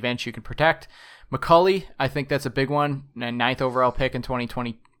protect Matty Bench, you can protect. McCauley, I think that's a big one, a 9th overall pick in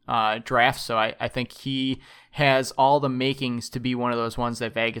 2020 draft, so I think he has all the makings to be one of those ones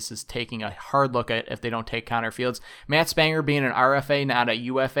that Vegas is taking a hard look at if they don't take Connor Fields. Matt Spanger being an RFA, not a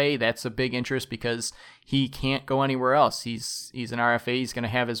UFA, that's a big interest because he can't go anywhere else. He's an RFA. He's going to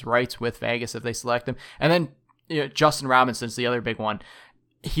have his rights with Vegas if they select him. And then Justin Robinson's the other big one.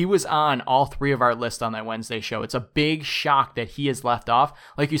 He was on all three of our list on that Wednesday show. It's a big shock that he is left off.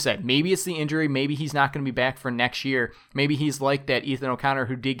 Like you said, maybe it's the injury. Maybe he's not going to be back for next year. Maybe he's like that Ethan O'Connor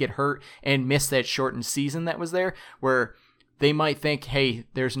who did get hurt and missed that shortened season that was there, where they might think, hey,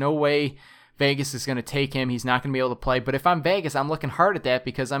 there's no way Vegas is going to take him. He's not going to be able to play. But if I'm Vegas, I'm looking hard at that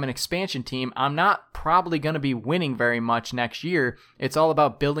because I'm an expansion team. I'm not probably going to be winning very much next year. It's all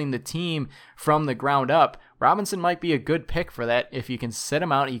about building the team from the ground up. Robinson might be a good pick for that. If you can sit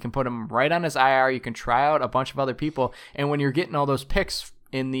him out, you can put him right on his IR. You can try out a bunch of other people. And when you're getting all those picks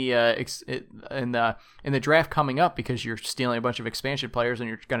in the draft coming up, because you're stealing a bunch of expansion players and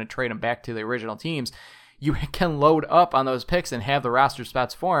you're going to trade them back to the original teams, you can load up on those picks and have the roster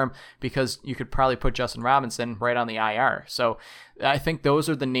spots for him because you could probably put Justin Robinson right on the IR. So I think those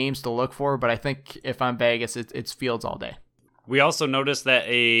are the names to look for. But I think if I'm Vegas, it's Fields all day. We also noticed that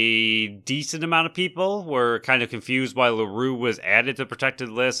a decent amount of people were kind of confused why LaRue was added to the protected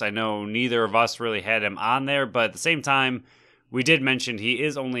list. I know neither of us really had him on there, but at the same time, we did mention he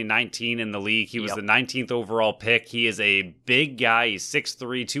is only 19 in the league. He was the 19th overall pick. He is a big guy. He's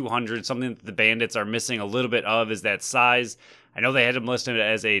 6'3", 200. Something that the Bandits are missing a little bit of is that size. I know they had him listed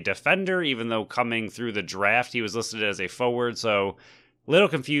as a defender, even though coming through the draft, he was listed as a forward, so little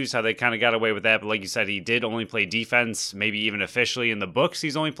confused how they kind of got away with that, but like you said, he did only play defense, maybe even officially in the books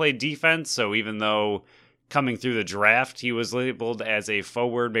he's only played defense, so even though coming through the draft he was labeled as a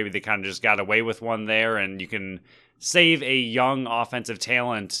forward, maybe they kind of just got away with one there, and you can save a young offensive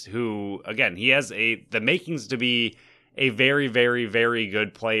talent who, again, he has the makings to be a very, very, very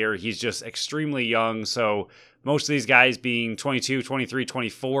good player. He's just extremely young, so most of these guys being 22, 23,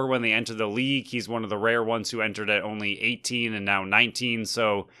 24 when they enter the league. He's one of the rare ones who entered at only 18 and now 19.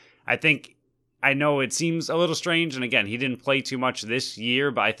 So I know it seems a little strange. And again, he didn't play too much this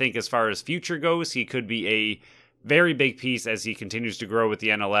year, but I think as far as future goes, he could be a very big piece as he continues to grow with the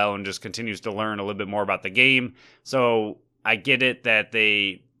NLL and just continues to learn a little bit more about the game. So I get it that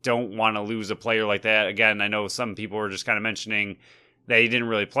they don't want to lose a player like that. Again, I know some people were just kind of mentioning that he didn't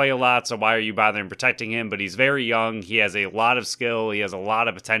really play a lot, so why are you bothering protecting him? But he's very young. He has a lot of skill. He has a lot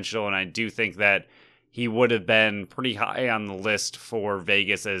of potential, and I do think that he would have been pretty high on the list for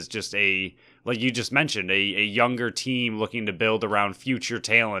Vegas as just a, like you just mentioned, a younger team looking to build around future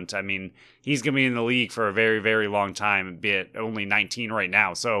talent. I mean, he's going to be in the league for a very, very long time, be it only 19 right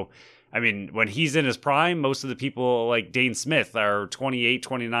now. So, I mean, when he's in his prime, most of the people like Dane Smith are 28,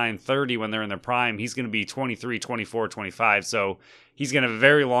 29, 30 when they're in their prime. He's going to be 23, 24, 25. So he's going to have a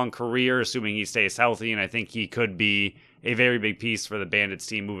very long career, assuming he stays healthy, and I think he could be a very big piece for the Bandits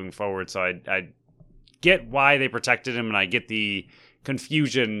team moving forward. So I get why they protected him, and I get the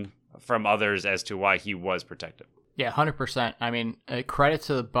confusion from others as to why he was protected. Yeah, 100%. I mean, credit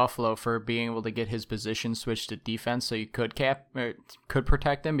to the Buffalo for being able to get his position switched to defense so you could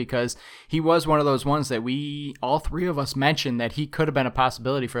protect him, because he was one of those ones that all three of us mentioned that he could have been a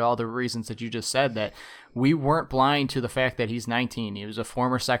possibility for all the reasons that you just said, that we weren't blind to the fact that he's 19. He was a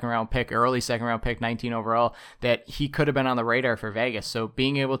former early second round pick, 19 overall, that he could have been on the radar for Vegas. So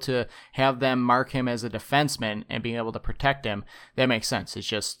being able to have them mark him as a defenseman and being able to protect him, that makes sense.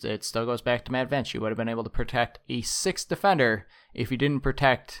 It still goes back to Matt Vince. You would have been able to protect a sixth defender if you didn't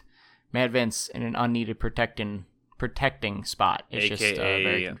protect Matt Vince in an unneeded protecting spot. It's AKA just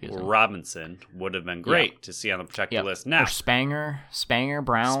very confusing. Robinson would have been great to see on the protected list. Now, or Spanger,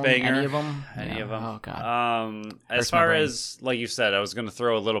 Brown, any of them? Any of them. Oh, God. As far as, like you said, I was going to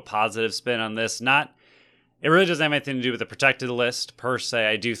throw a little positive spin on this. It really doesn't have anything to do with the protected list, per se.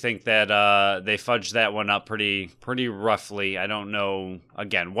 I do think that they fudged that one up pretty roughly. I don't know,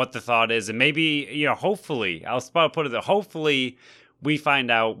 again, what the thought is. And maybe, hopefully, I was about to put it there, hopefully we find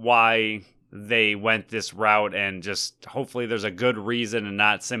out why they went this route, and just hopefully there's a good reason and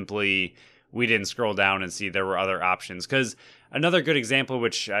not simply we didn't scroll down and see there were other options. Because another good example,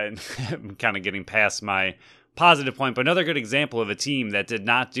 which I'm kind of getting past my positive point, but another good example of a team that did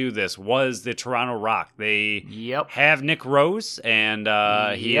not do this was the Toronto Rock. They have Nick Rose, and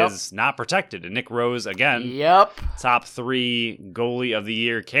he is not protected. And Nick Rose, again, top 3 goalie of the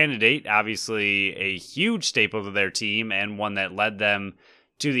year candidate, obviously a huge staple to their team and one that led them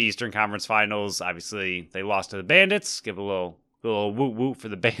to the Eastern Conference Finals. Obviously, they lost to the Bandits. Give a little woot for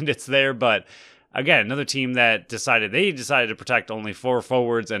the Bandits there. But again, another team that decided to protect only 4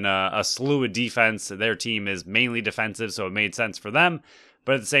 forwards and a slew of defense. Their team is mainly defensive, so it made sense for them.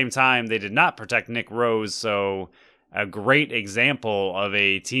 But at the same time, they did not protect Nick Rose. So a great example of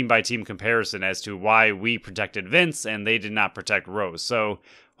a team-by-team comparison as to why we protected Vince and they did not protect Rose. So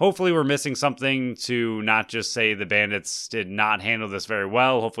hopefully we're missing something to not just say the Bandits did not handle this very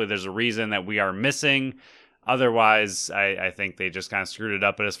well. Hopefully there's a reason that we are missing. Otherwise, I think they just kind of screwed it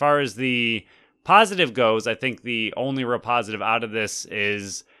up. But as far as the positive goes, I think the only real positive out of this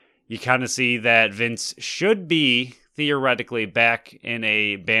is you kind of see that Vince should be theoretically back in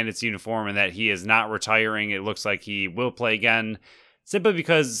a Bandits uniform and that he is not retiring. It looks like he will play again, simply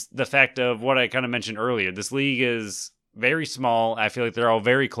because the fact of what I kind of mentioned earlier. This league is very small. I feel like they're all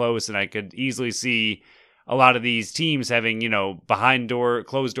very close, and I could easily see a lot of these teams having,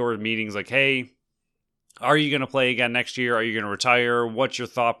 closed door meetings like, hey, are you going to play again next year? Are you going to retire? What's your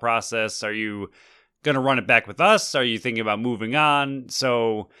thought process? Are you going to run it back with us? Are you thinking about moving on?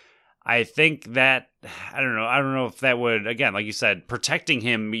 So I think that, I don't know if that would, again, like you said, protecting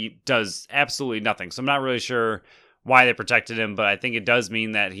him does absolutely nothing. So I'm not really sure why they protected him, but I think it does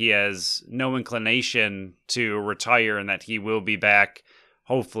mean that he has no inclination to retire and that he will be back,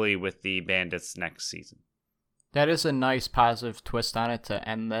 hopefully, with the Bandits next season. That is a nice positive twist on it to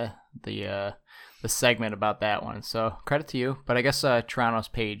end the segment about that one. So credit to you. But I guess Toronto's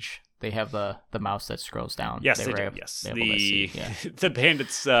page, they have the mouse that scrolls down. Yes, they do. Yes, the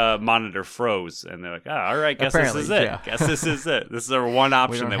Bandits monitor froze, and they're like, all right, guess this is it. Yeah. Guess this is it. This is our one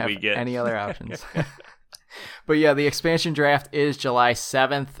option that we get. Any other options? But yeah, the expansion draft is July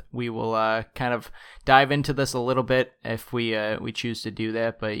 7th. We will kind of dive into this a little bit if we choose to do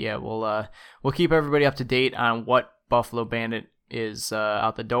that. But yeah, we'll keep everybody up to date on what Buffalo Bandit is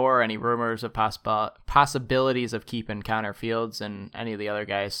out the door, any rumors of possibilities of keeping Connor Fields and any of the other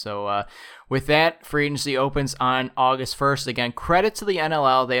guys. So with that, free agency opens on August 1st. Again, credit to the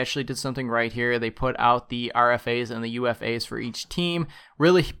NLL. They actually did something right here. They put out the RFAs and the UFAs for each team.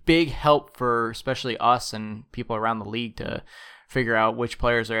 Really big help for especially us and people around the league to figure out which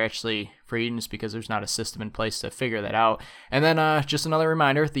players are actually free agents, because there's not a system in place to figure that out. And then just another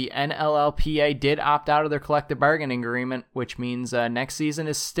reminder, the NLLPA did opt out of their collective bargaining agreement, which means next season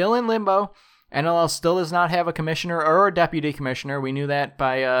is still in limbo. NLL still does not have a commissioner or a deputy commissioner. We knew that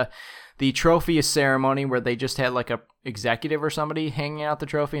by the trophy ceremony where they just had like a executive or somebody hanging out the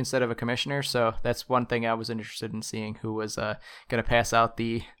trophy instead of a commissioner. So that's one thing I was interested in seeing, who was going to pass out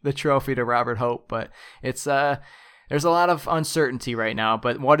the trophy to Robert Hope. But it's there's a lot of uncertainty right now.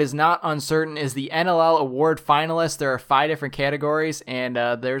 But what is not uncertain is the NLL award finalists. There are 5 different categories, and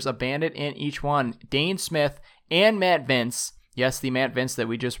there's a bandit in each one. Dane Smith and Matt Vince. Yes, the Matt Vince that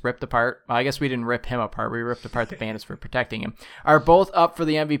we just ripped apart. Well, I guess we didn't rip him apart. We ripped apart the Bandits for protecting him. Are both up for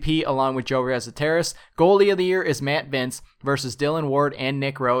the MVP along with Joe Rezateris. Goalie of the year is Matt Vince versus Dylan Ward and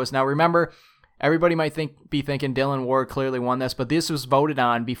Nick Rose. Now remember, everybody might be thinking Dylan Ward clearly won this, but this was voted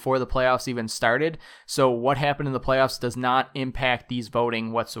on before the playoffs even started. So what happened in the playoffs does not impact these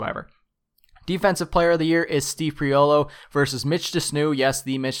voting whatsoever. Defensive player of the year is Steve Priolo versus Mitch DeSnoo. Yes,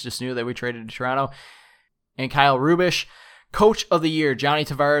 the Mitch DeSnoo that we traded to Toronto. And Kyle Rubish. Coach of the year, Johnny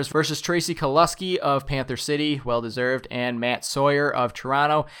Tavares versus Tracy Kelusky of Panther City, well-deserved, and Matt Sawyer of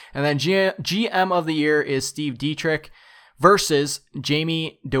Toronto. And then GM of the year is Steve Dietrich versus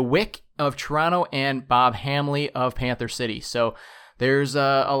Jamie DeWick of Toronto and Bob Hamley of Panther City. So there's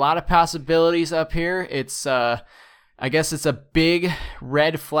a lot of possibilities up here. It's I guess it's a big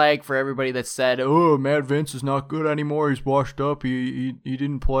red flag for everybody that said, oh, Matt Vince is not good anymore. He's washed up. He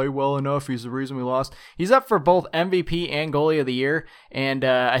didn't play well enough. He's the reason we lost. He's up for both MVP and goalie of the year. And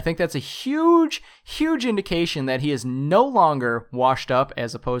I think that's a huge, huge indication that he is no longer washed up,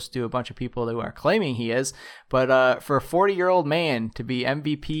 as opposed to a bunch of people who are claiming he is. But for a 40-year-old man to be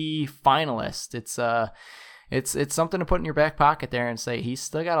MVP finalist, it's something to put in your back pocket there and say he's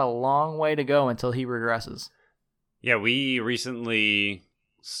still got a long way to go until he regresses. Yeah, we recently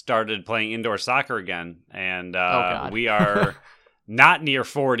started playing indoor soccer again, and we are not near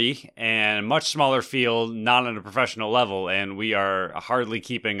 40 and much smaller field, not on a professional level, and we are hardly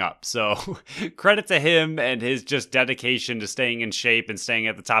keeping up. So credit to him and his just dedication to staying in shape and staying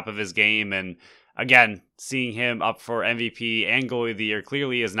at the top of his game. And again, seeing him up for MVP and goalie of the year,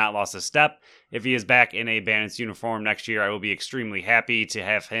 clearly has not lost a step. If he is back in a Bandits uniform next year, I will be extremely happy to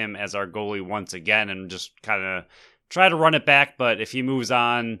have him as our goalie once again and just kind of try to run it back. But if he moves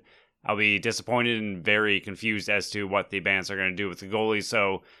on, I'll be disappointed and very confused as to what the Bandits are going to do with the goalie.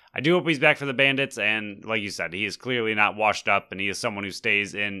 So I do hope he's back for the Bandits. And like you said, he is clearly not washed up, and he is someone who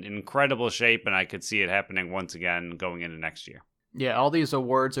stays in incredible shape. And I could see it happening once again going into next year. Yeah, all these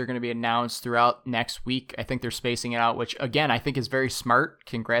awards are going to be announced throughout next week. I think they're spacing it out, which, again, I think is very smart.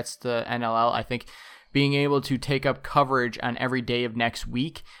 Congrats to NLL. I think being able to take up coverage on every day of next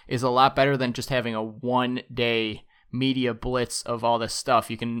week is a lot better than just having a one-day media blitz of all this stuff.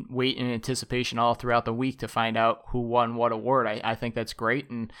 You can wait in anticipation all throughout the week to find out who won what award. I think that's great,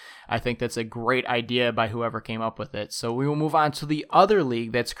 and I think that's a great idea by whoever came up with it. So we will move on to the other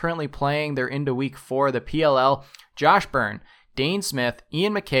league that's currently playing. They're into week 4, the PLL. Josh Byrne, Dane Smith,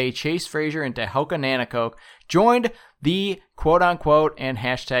 Ian McKay, Chase Frazier, and Tehoka Nanticoke joined the quote-unquote and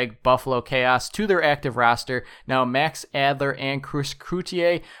hashtag Buffalo Chaos to their active roster. Now, Max Adler and Chris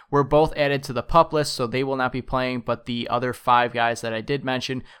Coutier were both added to the PUP list, so they will not be playing, but the other 5 guys that I did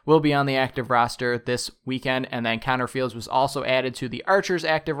mention will be on the active roster this weekend. And then Connor Fields was also added to the Archers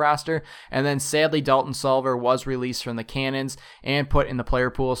active roster. And then sadly, Dalton Solver was released from the Cannons and put in the player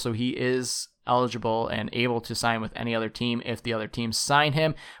pool, so he is eligible and able to sign with any other team if the other teams sign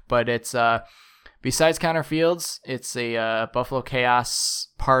him. But it's besides Connor Fields, it's a Buffalo Chaos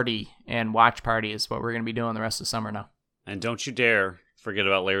party and watch party is what we're going to be doing the rest of the summer now. And don't you dare forget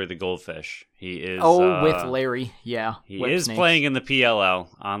about Larry the Goldfish. He is with Larry, yeah. He is playing in the PLL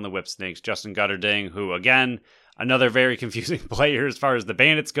on the Whip Snakes. Justin Gutterding, who again, another very confusing player as far as the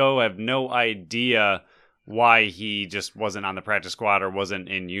Bandits go. I have no idea why he just wasn't on the practice squad or wasn't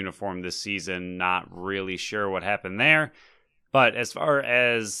in uniform this season. Not really sure what happened there. But as far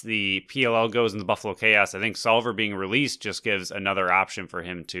as the PLL goes in the Buffalo Chaos, I think Solver being released just gives another option for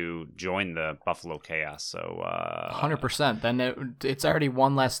him to join the Buffalo Chaos. So 100%. Then it's already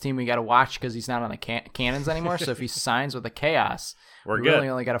one less team we got to watch because he's not on the Cannons anymore. So if he signs with the Chaos, we really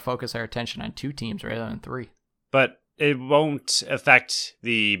only got to focus our attention on 2 teams rather than 3. But it won't affect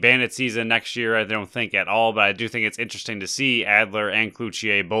the Bandit season next year, I don't think, at all. But I do think it's interesting to see Adler and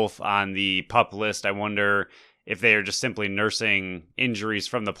Cloutier both on the PUP list. I wonder if they are just simply nursing injuries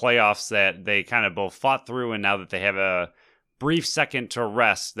from the playoffs that they kind of both fought through, and now that they have a brief second to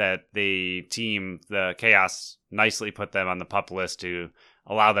rest, that the team, the Chaos, nicely put them on the PUP list to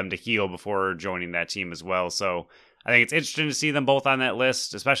allow them to heal before joining that team as well. So I think it's interesting to see them both on that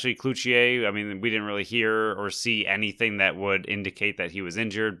list, especially Cloutier. I mean, we didn't really hear or see anything that would indicate that he was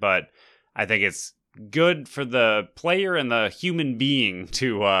injured, but I think it's good for the player and the human being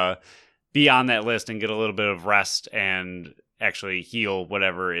to be on that list and get a little bit of rest and actually heal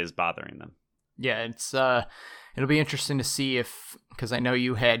whatever is bothering them. Yeah, it'll be interesting to see because I know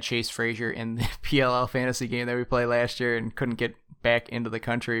you had Chase Frazier in the PLL fantasy game that we played last year and couldn't get back into the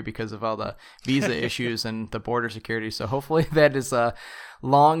country because of all the visa issues and the border security. So hopefully that is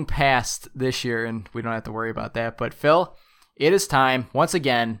long past this year and we don't have to worry about that. But Phil, it is time. Once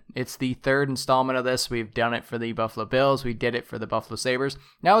again, it's the third installment of this. We've done it for the Buffalo Bills. We did it for the Buffalo Sabres.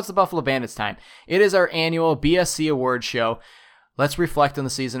 Now it's the Buffalo Bandits time. It is our annual BSC Awards show. Let's reflect on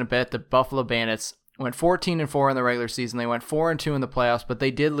the season a bit. The Buffalo Bandits went 14-4 in the regular season. They went 4-2 in the playoffs, but they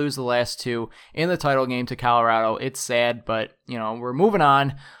did lose the last two in the title game to Colorado. It's sad, but we're moving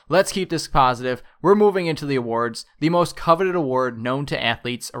on. Let's keep this positive. We're moving into the awards, the most coveted award known to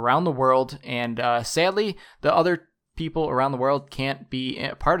athletes around the world, and sadly, the other people around the world can't be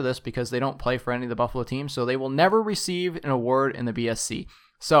a part of this because they don't play for any of the Buffalo teams, so they will never receive an award in the BSC.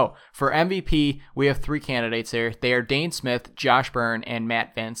 So, for MVP, we have three candidates here. They are Dane Smith, Josh Byrne, and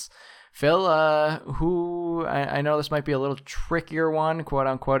Matt Vince. Phil, who, I know this might be a little trickier one, quote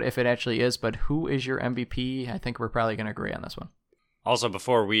unquote, if it actually is, but who is your MVP? I think we're probably going to agree on this one. Also,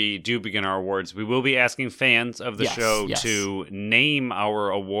 before we do begin our awards, we will be asking fans of the show to name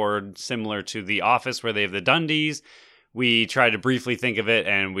our award similar to The Office, where they have the Dundies. We tried to briefly think of it,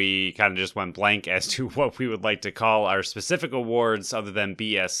 and we kind of just went blank as to what we would like to call our specific awards other than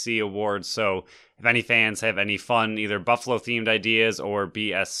BSC awards. So if any fans have any fun, either Buffalo-themed ideas or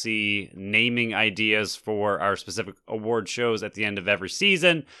BSC naming ideas for our specific award shows at the end of every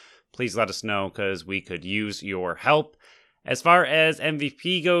season, please let us know because we could use your help. As far as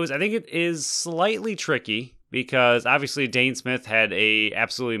MVP goes, I think it is slightly tricky because obviously Dane Smith had a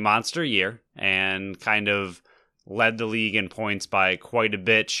absolutely monster year and kind of led the league in points by quite a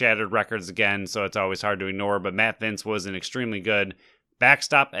bit, shattered records again, so it's always hard to ignore. But Matt Vince was an extremely good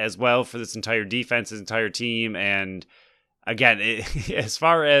backstop as well for this entire defense, this entire team. And again, as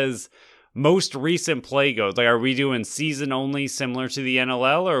far as most recent play goes, are we doing season only similar to the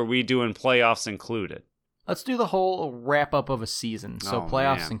NLL, or are we doing playoffs included? Let's do the whole wrap-up of a season, so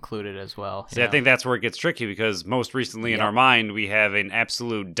playoffs included as well. See, I think that's where it gets tricky because most recently in our mind, we have an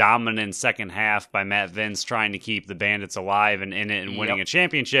absolute dominant second half by Matt Vince trying to keep the Bandits alive and in it and winning a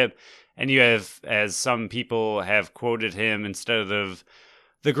championship. And you have, as some people have quoted him, instead of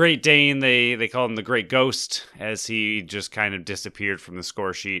the Great Dane, they call him the Great Ghost, as he just kind of disappeared from the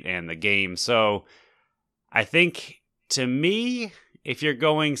score sheet and the game. So I think, to me, if you're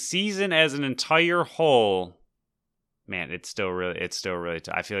going season as an entire whole, man, it's still really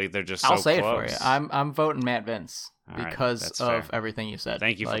I feel like they're just so close. I'll say it for you. I'm voting Matt Vince because of fair. Everything you said.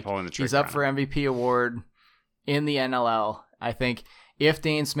 Thank you for pulling the trigger. He's up for MVP award in the NLL. I think if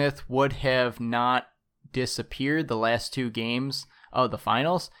Dane Smith would have not disappeared the last two games of the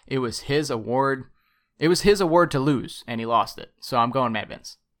finals, it was his award. It was his award to lose, and he lost it. So I'm going Matt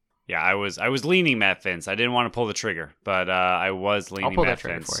Vince. Yeah, I was leaning Matt Vince. I didn't want to pull the trigger, but I was leaning Matt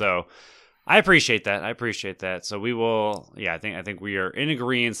Vince. So I appreciate that. So we will. Yeah, I think we are in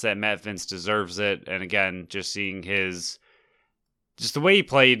agreement that Matt Vince deserves it. And again, just seeing just the way he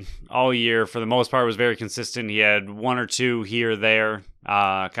played all year for the most part was very consistent. He had one or two here or there,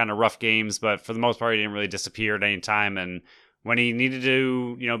 kind of rough games, but for the most part, he didn't really disappear at any time. And when he needed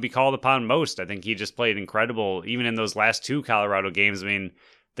to, be called upon most, I think he just played incredible. Even in those last two Colorado games, I mean.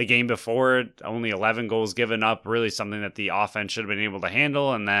 The game before it, only 11 goals given up, really something that the offense should have been able to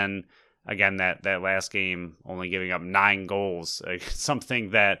handle. And then, again, that last game, only giving up 9 goals,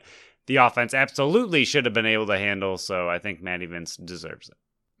 something that the offense absolutely should have been able to handle. So I think Matty Vince deserves it.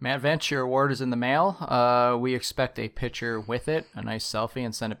 Matt Vince, your award is in the mail. We expect a picture with it, a nice selfie,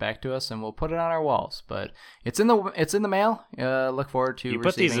 and send it back to us, and we'll put it on our walls. But it's in the mail. Look forward to receiving it. You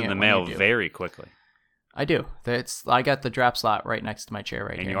put these in the mail very quickly. I do. I got the drop slot right next to my chair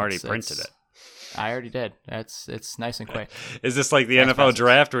right here. And you already printed it. I already did. It's nice and quick. Is this like the NFL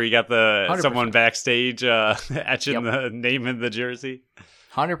draft where you got someone backstage etching the name in the jersey?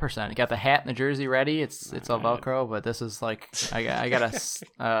 100%. You got the hat and the jersey ready. It's all Velcro, but this is like I got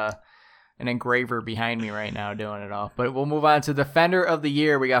an engraver behind me right now doing it all. But we'll move on to Defender of the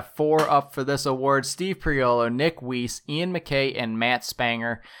Year. We got 4 up for this award: Steve Priolo, Nick Weiss, Ian McKay, and Matt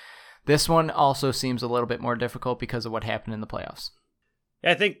Spanger. This one also seems a little bit more difficult because of what happened in the playoffs.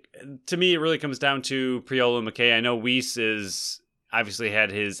 Yeah, I think, to me, it really comes down to Priolo and McKay. I know Weiss is obviously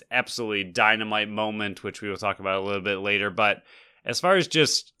had his absolutely dynamite moment, which we will talk about a little bit later. But as far as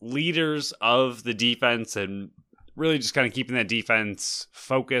just leaders of the defense and really just kind of keeping that defense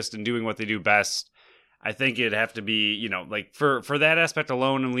focused and doing what they do best, I think it'd have to be, for that aspect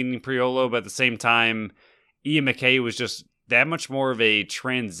alone, I'm leaning Priolo. But at the same time, Ian McKay was just that much more of a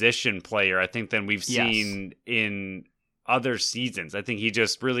transition player, I think, than we've seen in other seasons. I think he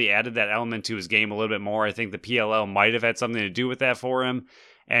just really added that element to his game a little bit more. I think the PLL might have had something to do with that for him.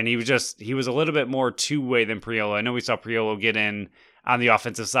 And he was a little bit more two-way than Priolo. I know we saw Priolo get in on the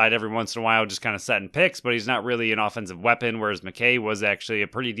offensive side every once in a while, just kind of setting picks, but he's not really an offensive weapon, whereas McKay was actually a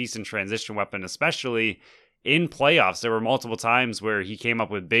pretty decent transition weapon, especially in playoffs. There were multiple times where he came up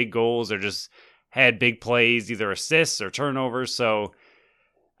with big goals or just had big plays, either assists or turnovers. So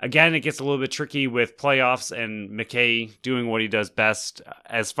again, it gets a little bit tricky with playoffs and McKay doing what he does best.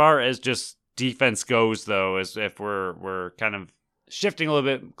 As far as just defense goes, though, as if we're kind of shifting a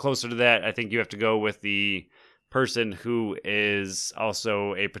little bit closer to that, I think you have to go with the person who is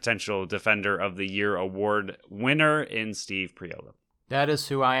also a potential Defender of the Year award winner in Steve Priolo. That is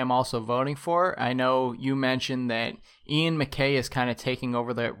who I am also voting for. I know you mentioned that Ian McKay is kind of taking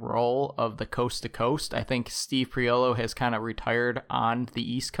over that role of the coast to coast. I think Steve Priolo has kind of retired on the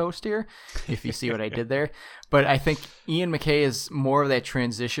East Coast here, if you see what I did there. But I think Ian McKay is more of that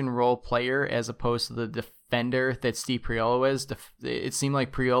transition role player as opposed to the defender that Steve Priolo is. It seemed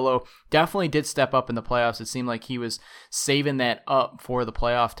like Priolo definitely did step up in the playoffs. It seemed like he was saving that up for the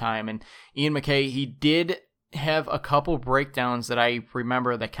playoff time. And Ian McKay, he did have a couple breakdowns that I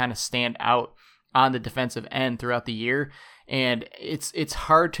remember that kind of stand out on the defensive end throughout the year. And it's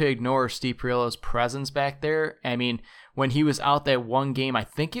hard to ignore Steve Priolo's presence back there. I mean, when he was out that one game, I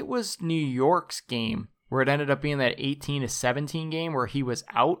think it was New York's game, where it ended up being that 18-17 game where he was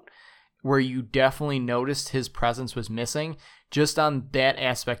out, where you definitely noticed his presence was missing. Just on that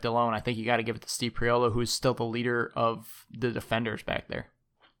aspect alone, I think you got to give it to Steve Priolo, who's still the leader of the defenders back there.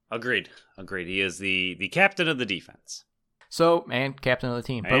 Agreed. He is the captain of the defense. So, and captain of the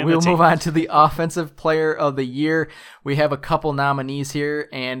team. But we'll move on to the offensive player of the year. We have a couple nominees here,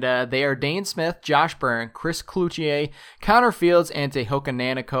 and they are Dane Smith, Josh Byrne, Chris Cloutier, Connor Fields, and Tehoka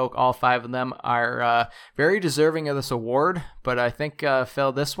Nanticoke. All five of them are very deserving of this award. But I think,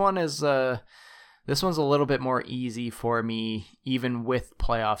 Phil, this one's a little bit more easy for me, even with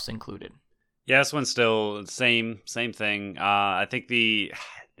playoffs included. Yeah, this one's still same thing. I think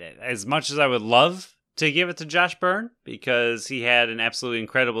as much as I would love to give it to Josh Byrne, because he had an absolutely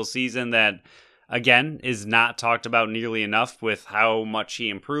incredible season that, again, is not talked about nearly enough with how much he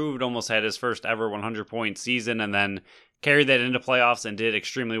improved, almost had his first ever 100-point season, and then carried that into playoffs and did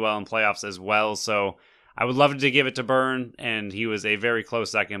extremely well in playoffs as well. So I would love to give it to Byrne, and he was a very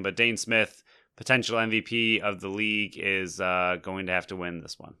close second, but Dane Smith, potential MVP of the league, is going to have to win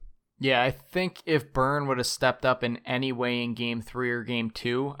this one. Yeah, I think if Byrne would have stepped up in any way in Game 3 or Game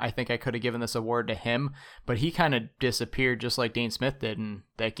 2, I think I could have given this award to him. But he kind of disappeared just like Dane Smith did in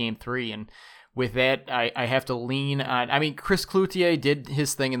that Game 3. And with that, I have to lean on... I mean, Chris Cloutier did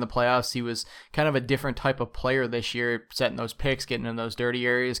his thing in the playoffs. He was kind of a different type of player this year, setting those picks, getting in those dirty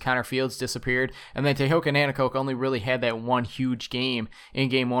areas. Connor Fields disappeared. And then Tehoka Nanticoke only really had that one huge game in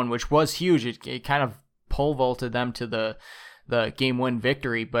Game 1, which was huge. It kind of pole vaulted them to the game win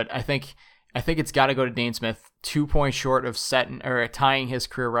victory, but I think it's got to go to Dane Smith. 2 points short of tying his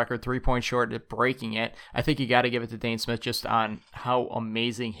career record, 3 points short of breaking it. I think you got to give it to Dane Smith just on how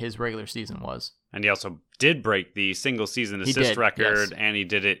amazing his regular season was. And he also did break the single season assist record, yes. And he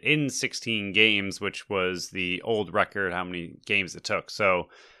did it in 16 games, which was the old record, how many games it took. So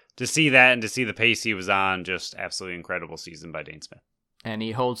to see that and to see the pace he was on, just absolutely incredible season by Dane Smith. And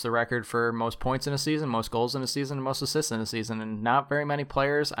he holds the record for most points in a season, most goals in a season, and most assists in a season. And not very many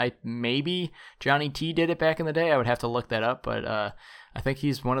players. Maybe Johnny T did it back in the day. I would have to look that up. But I think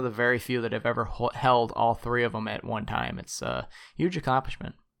he's one of the very few that have ever held all three of them at one time. It's a huge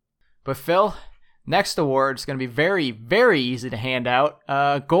accomplishment. But Phil, next award is going to be very, very easy to hand out.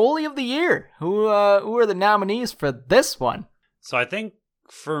 Goalie of the Year. Who are the nominees for this one? So I think,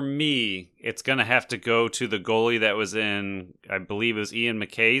 for me, it's going to have to go to the goalie that was in, I believe it was Ian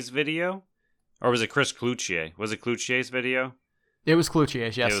McKay's video. Or was it Chris Cloutier? Was it Cloutier's video? It was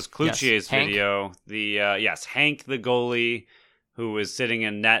Cloutier's, yes. It was Cloutier's video. Hank, the goalie, who was sitting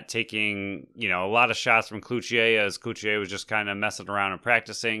in net taking, a lot of shots from Cloutier as Cloutier was just kind of messing around and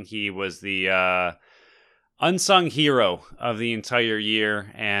practicing. He was the unsung hero of the entire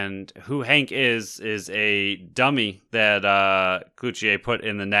year, and who Hank is a dummy that Cloutier put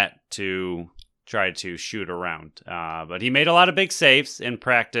in the net to try to shoot around. But he made a lot of big saves in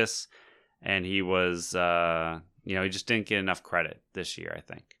practice, and he was, he just didn't get enough credit this year, I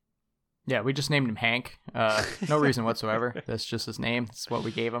think. Yeah, we just named him Hank. No reason whatsoever. That's just his name. That's what we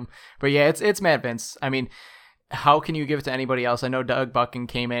gave him. But yeah, it's Matt Vince. I mean, how can you give it to anybody else? I know Doug Buchan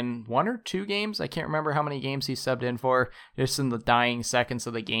came in 1 or 2 games. I can't remember how many games he subbed in for, just in the dying seconds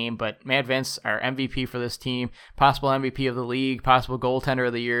of the game. But Matt Vince, our MVP for this team, possible MVP of the league, possible goaltender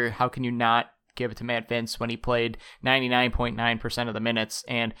of the year. How can you not give it to Matt Vince when he played 99.9% of the minutes?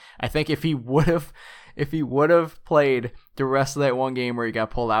 And I think if he would have played the rest of that one game where he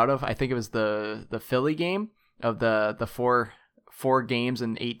got pulled out of, I think it was the Philly game of the four games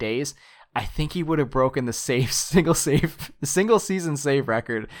in 8 days, I think he would have broken the single season save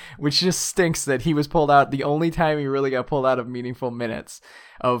record, which just stinks that he was pulled out the only time he really got pulled out of meaningful minutes,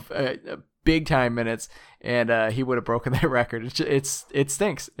 of big time minutes, and he would have broken that record. It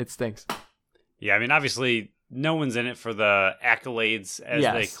stinks. It stinks. Yeah, I mean, obviously, no one's in it for the accolades as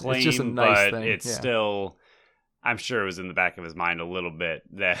they claim, it's just a nice but thing. It's still, I'm sure it was in the back of his mind a little bit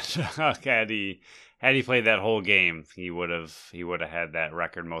that had he played that whole game, he would have had that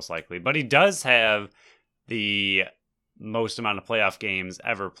record most likely. But he does have the most amount of playoff games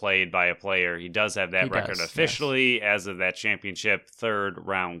ever played by a player. He does have that record officially as of that championship 3rd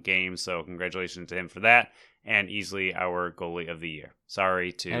round game. So congratulations to him for that, and easily our goalie of the year.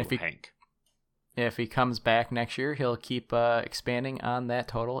 Sorry to Hank. If he comes back next year, he'll keep expanding on that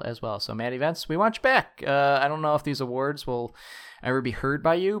total as well. So, Matty Vince, we want you back. I don't know if these awards will ever be heard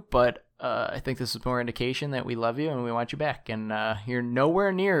by you, but I think this is more indication that we love you and we want you back. And you're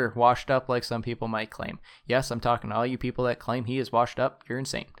nowhere near washed up like some people might claim. Yes, I'm talking to all you people that claim he is washed up. You're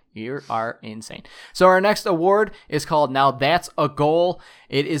insane. You are insane. So our next award is called Now That's a Goal.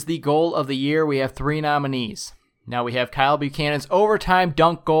 It is the goal of the year. We have 3 nominees. Now we have Kyle Buchanan's overtime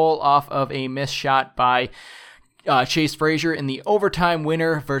dunk goal off of a missed shot by Chase Frazier in the overtime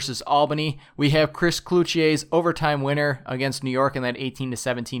winner versus Albany. We have Chris Cloutier's overtime winner against New York in that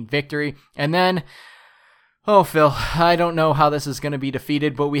 18-17 victory. And then, oh, Phil, I don't know how this is going to be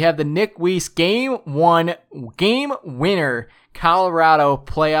defeated, but we have the Nick Weiss game winner, Colorado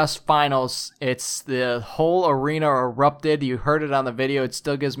playoffs finals. It's the whole arena erupted. You heard it on the video. It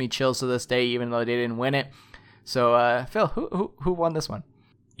still gives me chills to this day, even though they didn't win it. So, Phil, who won this one?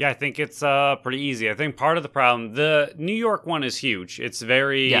 Yeah, I think it's pretty easy. I think part of the problem, the New York one is huge. It's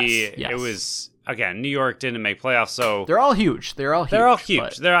very, yes. It was, again, New York didn't make playoffs, so. They're all huge. They're all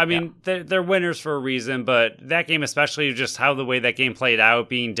huge. But, they're winners for a reason, but that game, especially just how the way that game played out,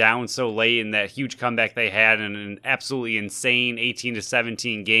 being down so late and that huge comeback they had in an absolutely insane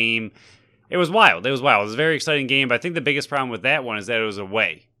 18-17 game. It was wild. It was a very exciting game, but I think the biggest problem with that one is that it was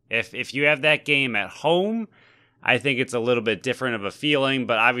away. If you have that game at home, I think it's a little bit different of a feeling,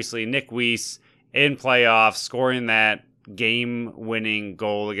 but obviously Nick Weiss in playoffs scoring that game-winning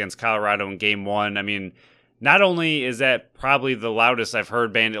goal against Colorado in Game 1. I mean, not only is that probably the loudest I've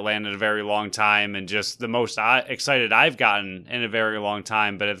heard Bandit land in a very long time and just the most excited I've gotten in a very long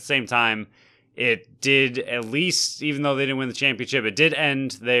time, but at the same time, it did at least, even though they didn't win the championship, it did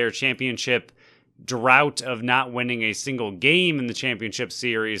end their championship drought of not winning a single game in the championship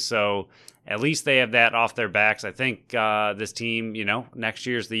series, so at least they have that off their backs. I think this team, next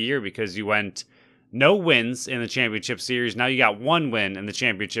year's the year because you went no wins in the championship series. Now you got 1 win in the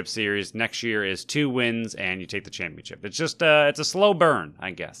championship series. Next year is 2 wins and you take the championship. It's just it's a slow burn,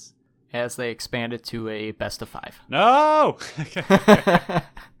 I guess. As they expand it to a best of 5. No!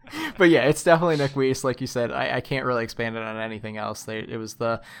 But yeah, it's definitely Nick Weiss. Like you said, I can't really expand it on anything else. It was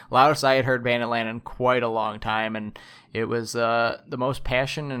the loudest I had heard Bandit land in quite a long time, and it was the most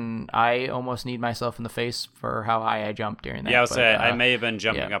passion, and I almost kneed myself in the face for how high I jumped during that. Yeah, I may have been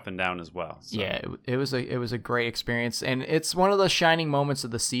jumping up and down as well. So. Yeah, it was a great experience, and it's one of the shining moments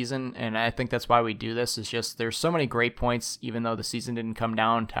of the season, and I think that's why we do this. Is just there's so many great points, even though the season didn't come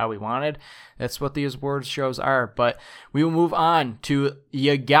down to how we wanted. That's what these awards shows are. But we will move on to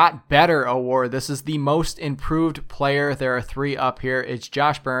You Got Better award. This is the most improved player. There are 3 up here. It's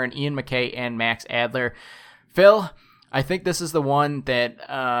Josh Byrne, Ian McKay, and Max Adler. Phil, I think this is the one that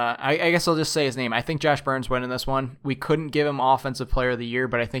I guess I'll just say his name. I think Josh Byrne's winning this one. We couldn't give him Offensive Player of the Year,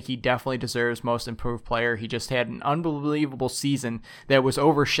 but I think he definitely deserves Most Improved Player. He just had an unbelievable season that was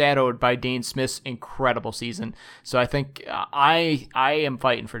overshadowed by Dane Smith's incredible season. So I think I am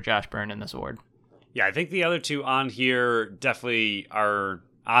fighting for Josh Byrne in this award. Yeah, I think the other 2 on here definitely are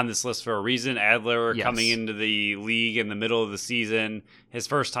on this list for a reason. Adler coming into the league in the middle of the season, his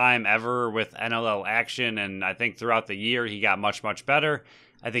first time ever with NLL action, and I think throughout the year he got much, much better.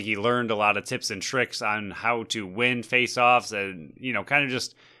 I think he learned a lot of tips and tricks on how to win faceoffs and, kind of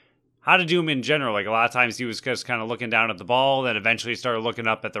just how to do them in general. Like a lot of times he was just kind of looking down at the ball, then eventually started looking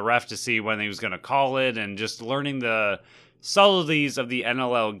up at the ref to see when he was going to call it, and just learning the subtleties of the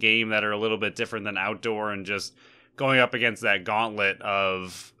NLL game that are a little bit different than outdoor, and just going up against that gauntlet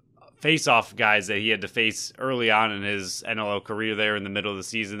of face-off guys that he had to face early on in his NLL career there in the middle of the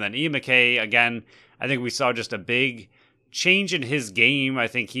season. Then Ian McKay, again, I think we saw just a big change in his game. I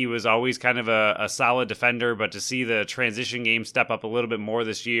think he was always kind of a solid defender, but to see the transition game step up a little bit more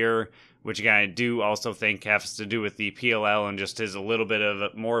this year, which again I do also think has to do with the PLL and just his a little bit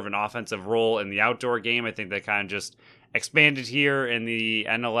of more of an offensive role in the outdoor game. I think that kind of just expanded here in the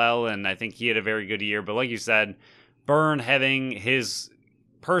NLL, and I think he had a very good year. But like you said, Byrne having his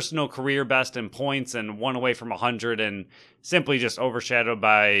personal career best in points and 1 away from 100, and simply just overshadowed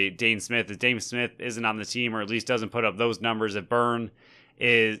by Dane Smith. If Dane Smith isn't on the team, or at least doesn't put up those numbers, if Byrne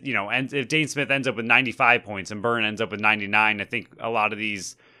is, and if Dane Smith ends up with 95 points and Byrne ends up with 99, I think a lot of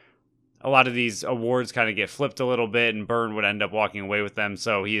these awards kind of get flipped a little bit, and Byrne would end up walking away with them.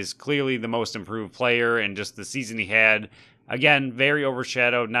 So he is clearly the most improved player, and just the season he had, again, very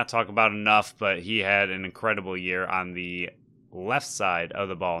overshadowed, not talked about enough, but he had an incredible year on the left side of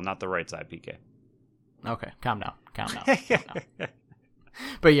the ball, not the right side, PK. Okay, calm down.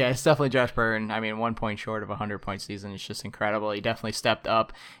 But yeah, it's definitely Josh Byrne. I mean, 1 point short of a 100-point season is just incredible. He definitely stepped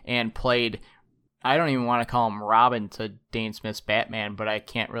up and played. I don't even want to call him Robin to Dane Smith's Batman, but I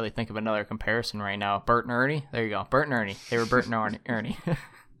can't really think of another comparison right now. Bert and Ernie? There you go. Bert and Ernie. They were Bert and Ernie.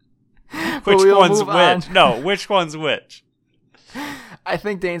 Which one's which? No, which one's which? I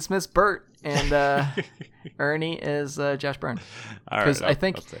think Dane Smith's Bert, and Ernie is Josh Byrne. Because I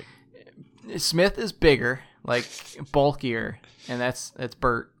think Smith is bigger, like bulkier, and that's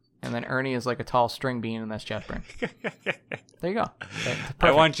Bert. And then Ernie is like a tall string bean, and that's Josh Byrne. There you go.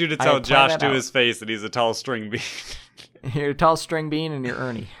 I want you to tell Josh to his face that he's a tall string bean. You're a tall string bean, and you're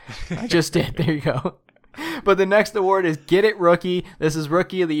Ernie. I just did. There you go. But the next award is Get It Rookie. This is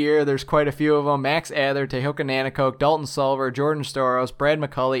Rookie of the Year. There's quite a few of them. Max Adler, Tehoka Nanticoke, Dalton Sulliver, Jordan Storos, Brad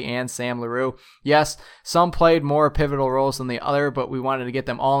McCulley, and Sam LaRue. Yes, some played more pivotal roles than the other, but we wanted to get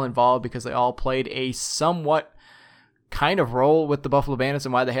them all involved because they all played a somewhat kind of role with the Buffalo Bandits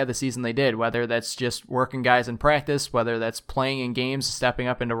and why they had the season they did, whether that's just working guys in practice, whether that's playing in games, stepping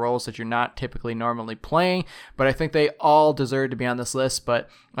up into roles that you're not typically normally playing. But I think they all deserve to be on this list, but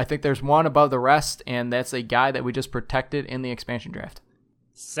I think there's one above the rest, and that's a guy that we just protected in the expansion draft.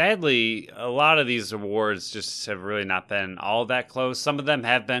 Sadly, a lot of these awards just have really not been all that close. Some of them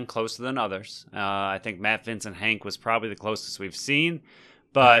have been closer than others. I think Matt Vincent Hank was probably the closest we've seen.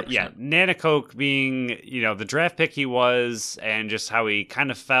 But 100%. Yeah, Nanticoke being, the draft pick he was, and just how he kind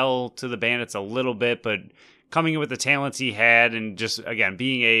of fell to the Bandits a little bit, but coming in with the talents he had, and just, again,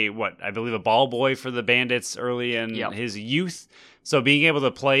 being I believe a ball boy for the Bandits early in his youth. So being able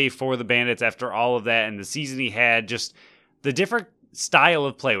to play for the Bandits after all of that and the season he had, just the different style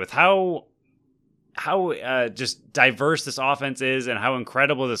of play with how just diverse this offense is and how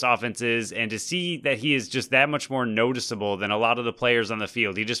incredible this offense is, and to see that he is just that much more noticeable than a lot of the players on the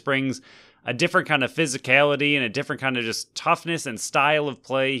field. He just brings a different kind of physicality and a different kind of just toughness and style of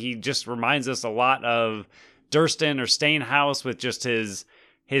play. He just reminds us a lot of Durston or Stainhouse with just his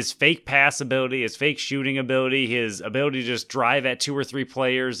fake pass ability, his fake shooting ability, his ability to just drive at 2 or 3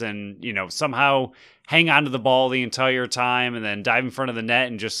 players and, somehow hang on to the ball the entire time and then dive in front of the net,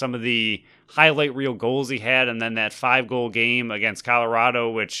 and just some of the highlight reel goals he had, and then that 5-goal game against Colorado,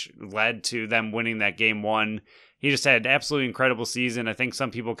 which led to them winning that game 1. He just had an absolutely incredible season. I think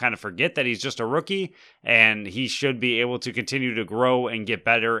some people kind of forget that he's just a rookie, and he should be able to continue to grow and get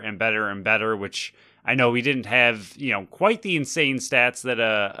better and better and better, which I know we didn't have, quite the insane stats that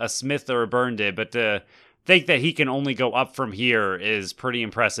a Smith or a Byrne did, but to think that he can only go up from here is pretty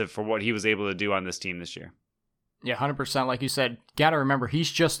impressive for what he was able to do on this team this year. Yeah, 100%. Like you said, got to remember,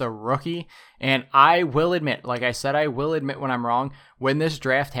 he's just a rookie. And I will admit, like I said, I will admit when I'm wrong. When this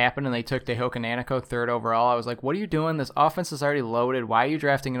draft happened and they took Tehoka Nanticoke 3rd overall, I was like, what are you doing? This offense is already loaded. Why are you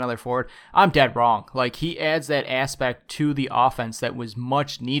drafting another forward? I'm dead wrong. Like, he adds that aspect to the offense that was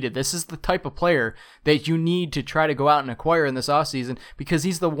much needed. This is the type of player that you need to try to go out and acquire in this offseason, because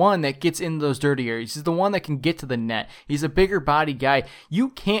he's the one that gets in those dirty areas. He's the one that can get to the net. He's a bigger body guy. You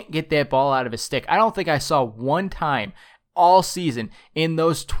can't get that ball out of his stick. I don't think I saw one time all season in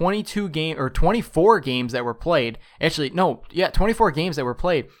those 24 games that were played. 24 games that were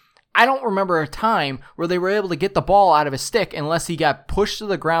played. I don't remember a time where they were able to get the ball out of his stick unless he got pushed to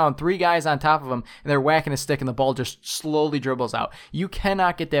the ground, 3 guys on top of him, and they're whacking his stick and the ball just slowly dribbles out. You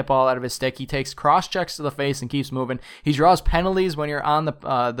cannot get that ball out of his stick. He takes cross checks to the face and keeps moving. He draws penalties when you're on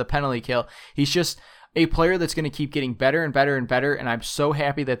the penalty kill. He's just a player that's going to keep getting better and better and better, and I'm so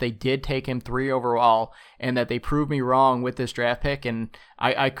happy that they did take him 3 overall and that they proved me wrong with this draft pick, and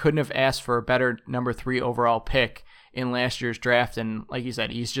I couldn't have asked for a better number 3 overall pick in last year's draft. And like you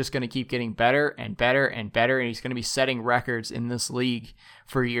said, he's just going to keep getting better and better and better, and he's going to be setting records in this league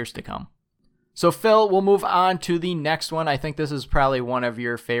for years to come. So, Phil, we'll move on to the next one. I think this is probably one of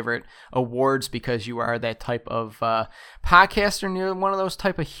your favorite awards because you are that type of podcaster and you're one of those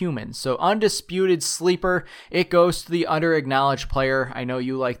type of humans. So, Undisputed Sleeper, it goes to the under-acknowledged player. I know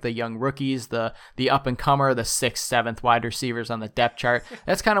you like the young rookies, the up-and-comer, the 6th, 7th wide receivers on the depth chart.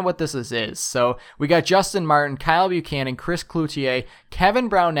 That's kind of what this is. So, we got Justin Martin, Kyle Buchanan, Chris Cloutier, Kevin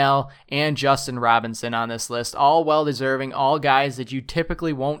Brownell, and Justin Robinson on this list. All well-deserving, all guys that you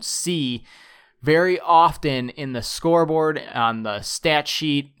typically won't see very often in the scoreboard, on the stat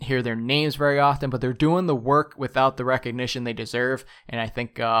sheet, hear their names very often, but they're doing the work without the recognition they deserve, and I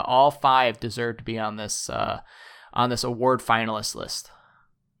think all 5 deserve to be on this award finalist list.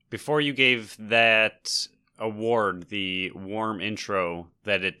 Before you gave that award the warm intro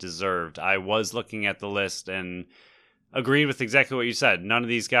that it deserved, I was looking at the list and agreed with exactly what you said. None of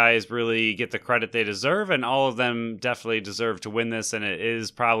these guys really get the credit they deserve, and all of them definitely deserve to win this, and it is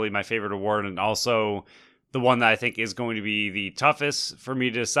probably my favorite award, and also the one that I think is going to be the toughest for me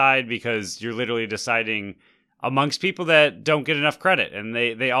to decide, because you're literally deciding amongst people that don't get enough credit, and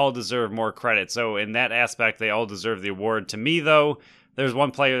they all deserve more credit. So in that aspect, they all deserve the award. To me, though, there's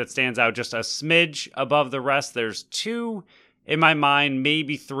one player that stands out just a smidge above the rest. There's 2 in my mind,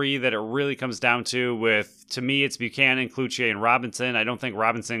 maybe 3 that it really comes down to. To me, it's Buchanan, Cloutier, and Robinson. I don't think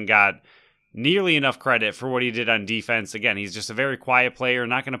Robinson got nearly enough credit for what he did on defense. Again, he's just a very quiet player,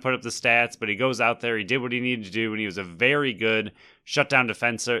 not going to put up the stats, but he goes out there, he did what he needed to do, and he was a very good shutdown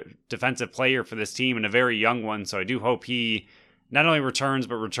defensive player for this team, and a very young one. So I do hope he not only returns,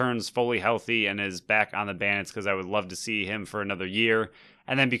 but returns fully healthy and is back on the Bandits, because I would love to see him for another year.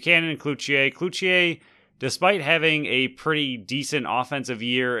 And then Buchanan and Cloutier, despite having a pretty decent offensive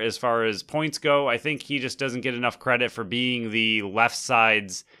year as far as points go, I think he just doesn't get enough credit for being the left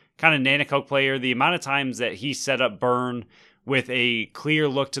side's kind of Nanacoke player. The amount of times that he set up Byrne with a clear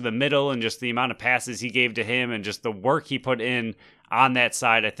look to the middle, and just the amount of passes he gave to him, and just the work he put in on that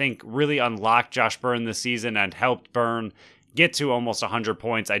side, I think really unlocked Josh Byrne this season and helped Byrne get to almost 100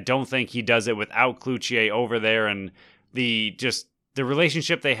 points. I don't think he does it without Cloutier over there, and the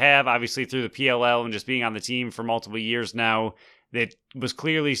relationship they have, obviously through the PLL and just being on the team for multiple years now, that was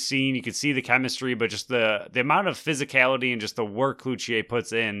clearly seen. You could see the chemistry, but just the amount of physicality and just the work Cloutier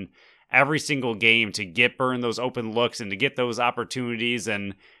puts in every single game to get Byrne those open looks and to get those opportunities,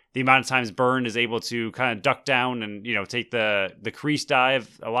 and the amount of times Byrne is able to kind of duck down and, take the crease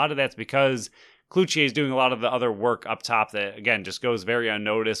dive. A lot of that's because Cloutier is doing a lot of the other work up top that, again, just goes very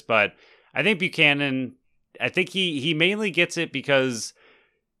unnoticed. But I think Buchanan, I think he mainly gets it because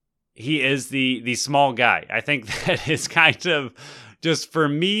he is the small guy. I think that is kind of just, for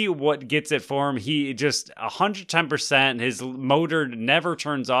me, what gets it for him. He just 110%, his motor never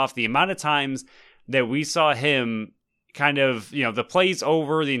turns off. The amount of times that we saw him kind of, the play's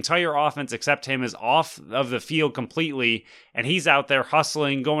over, the entire offense except him is off of the field completely, and he's out there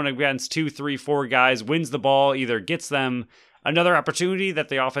hustling, going against 2, 3, 4 guys, wins the ball, either gets them another opportunity that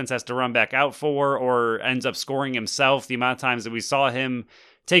the offense has to run back out for, or ends up scoring himself. The amount of times that we saw him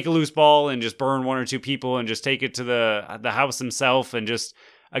take a loose ball and just burn 1 or 2 people and just take it to the house himself, and just,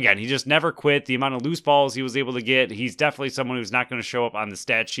 again, he just never quit. The amount of loose balls he was able to get, he's definitely someone who's not going to show up on the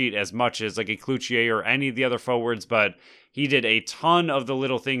stat sheet as much as like a Cloutier or any of the other forwards, but he did a ton of the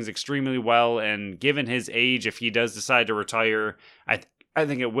little things extremely well, and given his age, if he does decide to retire, I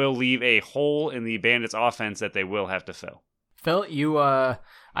think it will leave a hole in the Bandits offense that they will have to fill. Phil,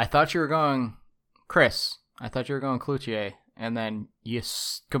 I thought you were going Chris. I thought you were going Cloutier, and then you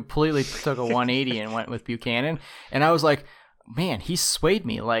completely took a 180 and went with Buchanan, and I was like, man, he swayed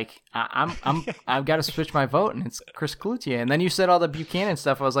me. Like I've got to switch my vote, and it's Chris Cloutier. And then you said all the Buchanan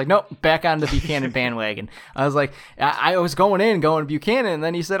stuff. I was like, nope, back on the Buchanan bandwagon. I was like, I was going Buchanan, and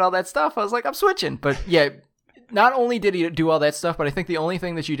then he said all that stuff. I was like, I'm switching. But yeah, not only did he do all that stuff, but I think the only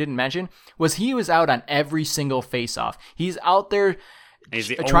thing that you didn't mention was he was out on every single face-off. He's out there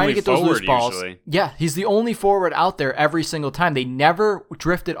trying to get those loose balls. Usually. Yeah, he's the only forward out there every single time. They never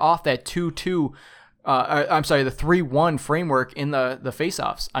drifted off that 2-2. The 3-1 framework in the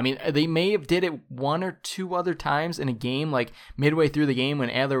face-offs. I mean, they may have did it 1 or 2 other times in a game, like midway through the game when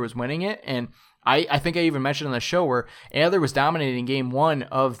Adler was winning it. And I think I even mentioned on the show where Adler was dominating game 1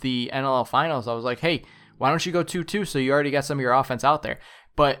 of the NLL Finals. I was like, hey, why don't you go 2-2 so you already got some of your offense out there?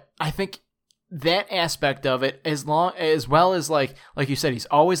 But I think that aspect of it, as well as like you said, he's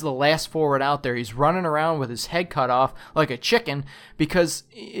always the last forward out there. He's running around with his head cut off like a chicken because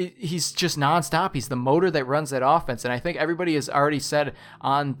he's just nonstop. He's the motor that runs that offense. And I think everybody has already said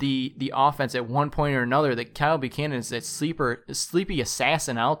on the offense at one point or another that Kyle Buchanan is that sleepy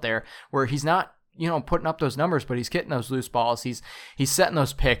assassin out there where he's not, putting up those numbers, but he's getting those loose balls. He's setting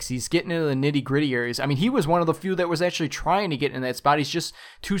those picks. He's getting into the nitty gritty areas. I mean, he was one of the few that was actually trying to get in that spot. He's just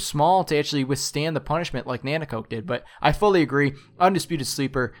too small to actually withstand the punishment like Nanticoke did. But I fully agree. Undisputed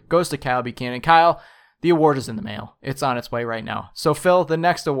sleeper goes to Kyle Buchanan. Kyle, the award is in the mail. It's on its way right now. So Phil, the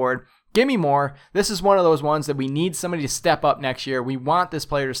next award, give me more. This is one of those ones that we need somebody to step up next year. We want this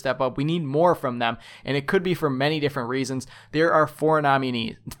player to step up. We need more from them, and it could be for many different reasons. There are four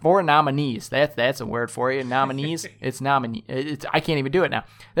nominees. That's a word for you. Nominees. I can't even do it now.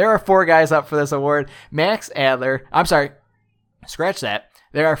 There are 4 guys up for this award. Max Adler. I'm sorry. Scratch that.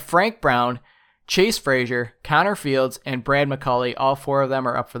 There are Frank Brown, Chase Frazier, Connor Fields, and Brad McCauley. All 4 of them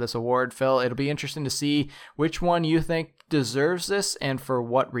are up for this award. Phil, it'll be interesting to see which one you think deserves this and for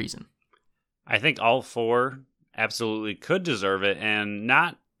what reason. I think all 4 absolutely could deserve it, and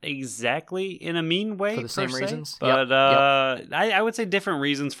not exactly in a mean way. For the same reasons? But I would say different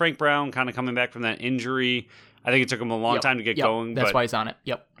reasons. Frank Brown kind of coming back from that injury. I think it took him a long time to get going. That's why he's on it.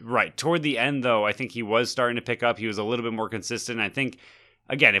 Yep. Right. Toward the end, though, I think he was starting to pick up. He was a little bit more consistent. I think,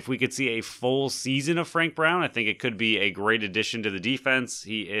 again, if we could see a full season of Frank Brown, I think it could be a great addition to the defense.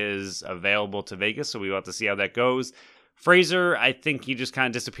 He is available to Vegas, so we will have to see how that goes. Frazier, I think he just kind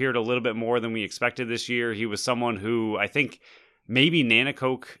of disappeared a little bit more than we expected this year. He was someone who I think maybe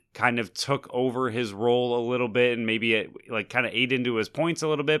Nanticoke kind of took over his role a little bit and maybe it kind of ate into his points a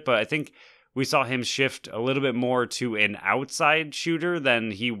little bit. But I think we saw him shift a little bit more to an outside shooter than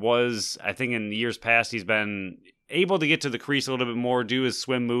he was. I think in years past, he's been able to get to the crease a little bit more, do his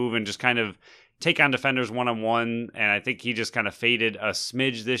swim move, and just kind of take on defenders one-on-one. And I think he just kind of faded a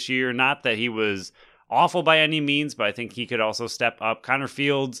smidge this year. Not that he was awful by any means, but I think he could also step up. Connor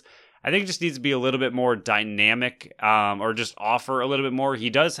Fields, I think, just needs to be a little bit more dynamic, or just offer a little bit more. He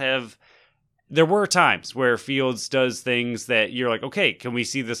does have, there were times where Fields does things that you're like, okay, can we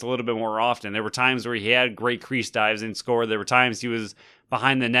see this a little bit more often? There were times where he had great crease dives and scored. There were times he was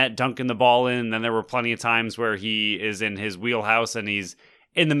behind the net dunking the ball in. Then there were plenty of times where he is in his wheelhouse and he's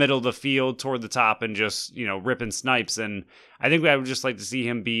in the middle of the field toward the top and just, ripping snipes. And I think I would just like to see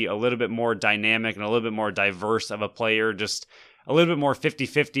him be a little bit more dynamic and a little bit more diverse of a player, just a little bit more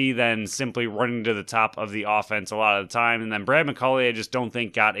 50-50 than simply running to the top of the offense a lot of the time. And then Brad McCauley, I just don't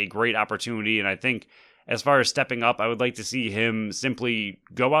think got a great opportunity. And I think as far as stepping up, I would like to see him simply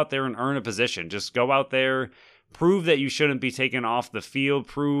go out there and earn a position. Just go out there, prove that you shouldn't be taken off the field,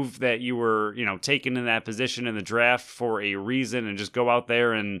 prove that you were, taken in that position in the draft for a reason, and just go out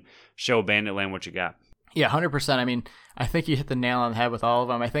there and show Banditland what you got. Yeah, 100%. I mean, I think you hit the nail on the head with all of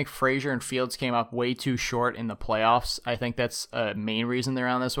them. I think Frazier and Fields came up way too short in the playoffs. I think that's a main reason they're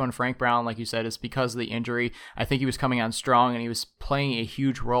on this one. Frank Brown, like you said, is because of the injury. I think he was coming on strong and he was playing a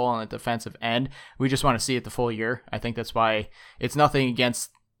huge role on the defensive end. We just want to see it the full year. I think that's why it's nothing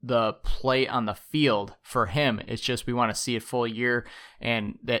against the play on the field for him. It's just we want to see it full year,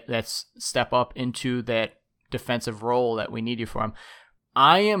 and that's step up into that defensive role that we need you for him.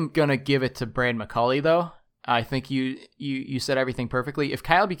 I am going to give it to Brad McCauley, though. I think you said everything perfectly. If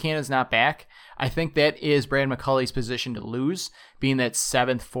Kyle Buchanan's not back, I think that is Brad McCauley's position to lose, being that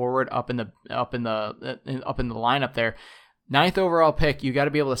 7th forward up in the lineup there. 9th overall pick, you got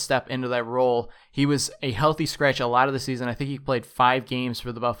to be able to step into that role. He was a healthy scratch a lot of the season. I think he played 5 games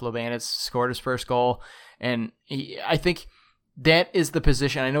for the Buffalo Bandits, scored his first goal, and I think that is the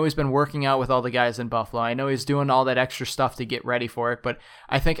position. I know he's been working out with all the guys in Buffalo. I know he's doing all that extra stuff to get ready for it, but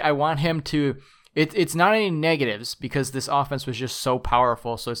I think I want him to. It's not any negatives because this offense was just so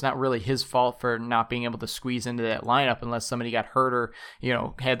powerful, so it's not really his fault for not being able to squeeze into that lineup unless somebody got hurt or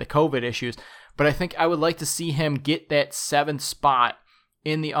had the COVID issues. But I think I would like to see him get that 7th spot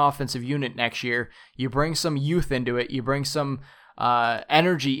in the offensive unit next year. You bring some youth into it. You bring some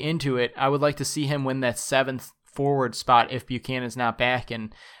energy into it. I would like to see him win that 7th forward spot if Buchanan's not back.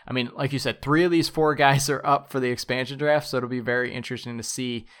 And I mean, like you said, 3 of these 4 guys are up for the expansion draft, so it'll be very interesting to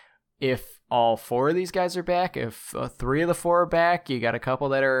see if all 4 of these guys are back. If 3 of the 4 are back, you got a couple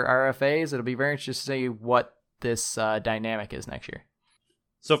that are RFAs. It'll be very interesting to see what this dynamic is next year.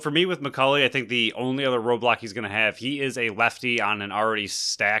 So for me with McCauley, I think the only other roadblock he's going to have, he is a lefty on an already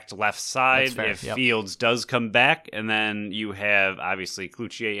stacked left side. If Fields does come back, and then you have obviously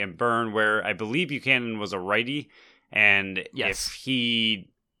Cloutier and Byrne, where I believe Buchanan was a righty, and if he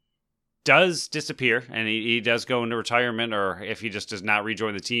does disappear and he does go into retirement, or if he just does not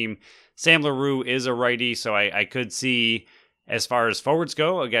rejoin the team, Sam LaRue is a righty, so I could see, as far as forwards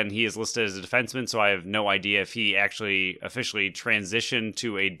go, again, he is listed as a defenseman, so I have no idea if he actually officially transitioned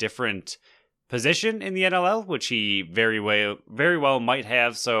to a different position in the NLL, which he very well might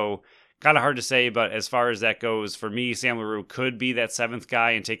have, so kind of hard to say. But as far as that goes, for me, Sam LaRue could be that seventh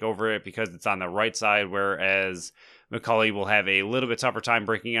guy and take over it because it's on the right side, whereas McCauley will have a little bit tougher time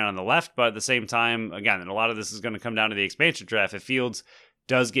breaking out on the left. But at the same time, again, a lot of this is going to come down to the expansion draft. If Fields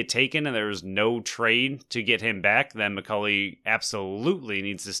does get taken and there's no trade to get him back, then McCauley absolutely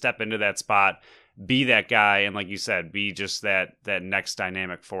needs to step into that spot, be that guy, and like you said, be just that next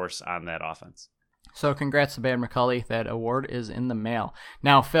dynamic force on that offense. So congrats to Brad McCauley. That award is in the mail.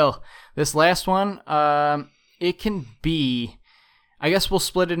 Now, Phil, this last one, it can be, I guess we'll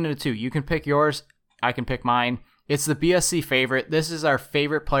split it into two. You can pick yours. I can pick mine. It's the BSC favorite. This is our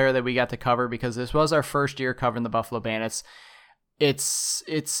favorite player that we got to cover because this was our first year covering the Buffalo Bandits. It's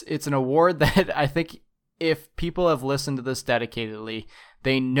an award that I think if people have listened to this dedicatedly,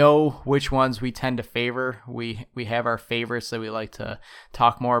 they know which ones we tend to favor. We have our favorites that we like to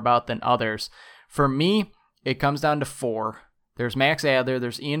talk more about than others. For me, it comes down to 4. There's Max Adler,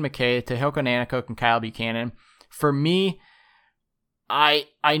 there's Ian McKay, Tehoka Nanticoke, and Kyle Buchanan. For me, I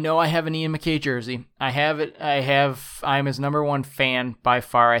know I have an Ian McKay jersey. I'm his number one fan by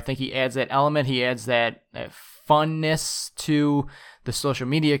far. I think he adds that element. He adds that funness to the social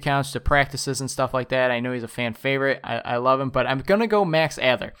media accounts, to practices and stuff like that. I know he's a fan favorite. I love him, but I'm going to go Max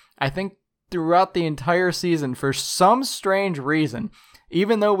Adler. I think throughout the entire season, for some strange reason,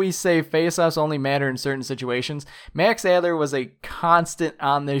 even though we say faceoffs only matter in certain situations, Max Adler was a constant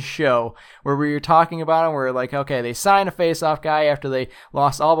on this show where we were talking about him. We're like, okay, they signed a faceoff guy after they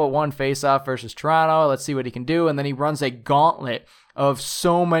lost all but one faceoff versus Toronto. Let's see what he can do. And then he runs a gauntlet of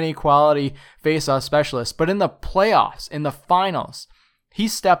so many quality faceoff specialists. But in the playoffs, in the finals, he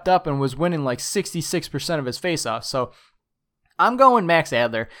stepped up and was winning like 66% of his faceoffs. So I'm going Max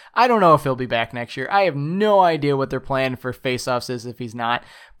Adler. I don't know if he'll be back next year. I have no idea what their plan for faceoffs is if he's not,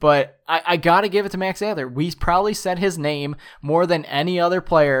 but I got to give it to Max Adler. We probably said his name more than any other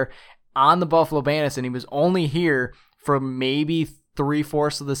player on the Buffalo Bandits, and he was only here for maybe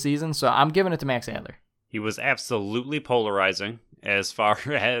 3/4 of the season, so I'm giving it to Max Adler. He was absolutely polarizing as far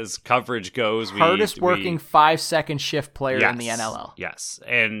as coverage goes. Hardest working 5-second shift player in the NLL. Yes,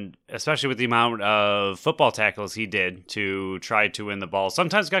 and especially with the amount of football tackles he did to try to win the ball.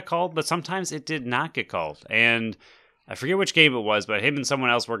 Sometimes got called, but sometimes it did not get called. And I forget which game it was, but him and someone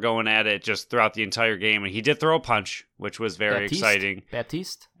else were going at it just throughout the entire game. And he did throw a punch, which was very exciting.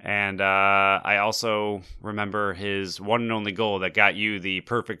 Baptiste. And I also remember his one and only goal that got you the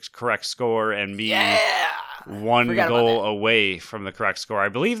correct score and me one goal away from the correct score. I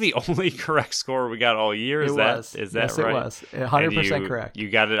believe the only correct score we got all year. Is that yes, right? It was 100% correct.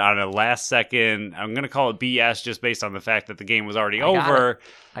 You got it on a last second. I'm going to call it BS just based on the fact that the game was already over.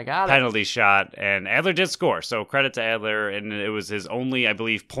 I got it. Penalty shot, and Adler did score. So credit to Adler, and it was his only, I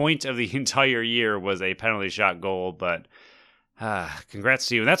believe, point of the entire year was a penalty shot goal. But congrats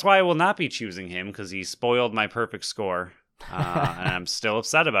to you. And that's why I will not be choosing him, because he spoiled my perfect score. And I'm still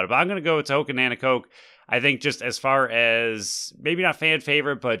upset about it. But I'm going to go with Tehoka Nanticoke. I think just as far as maybe not fan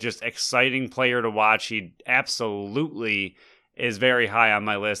favorite, but just exciting player to watch, he absolutely is very high on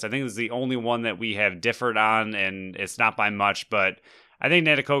my list. I think this is the only one that we have differed on, and it's not by much, but I think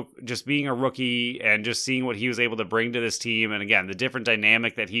Nanticoke, just being a rookie and just seeing what he was able to bring to this team, and again, the different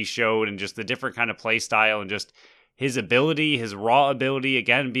dynamic that he showed and just the different kind of play style and just his ability, his raw ability,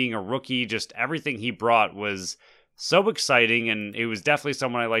 again, being a rookie, just everything he brought was so exciting, and it was definitely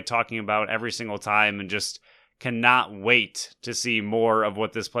someone I like talking about every single time, and just cannot wait to see more of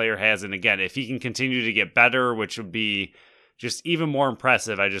what this player has. And again, if he can continue to get better, which would be just even more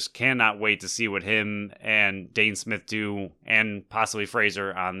impressive, I just cannot wait to see what him and Dane Smith do, and possibly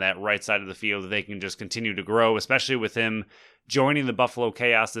Fraser on that right side of the field. They can just continue to grow, especially with him joining the Buffalo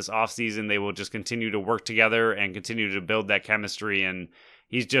Chaos this offseason. They will just continue to work together and continue to build that chemistry, and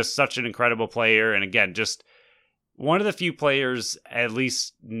he's just such an incredible player. And again, just one of the few players, at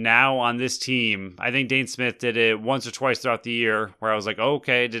least now on this team, I think Dane Smith did it once or twice throughout the year where I was like,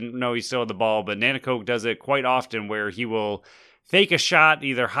 okay, didn't know he still had the ball, but Nanticoke does it quite often where he will fake a shot,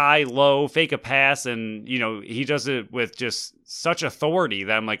 either high, low, fake a pass, and, you know, he does it with just such authority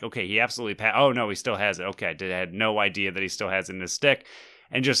that I'm like, okay, he absolutely oh no, he still has it. Okay, I had no idea that he still has it in his stick.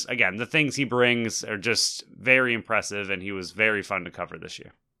 And just, again, the things he brings are just very impressive, and he was very fun to cover this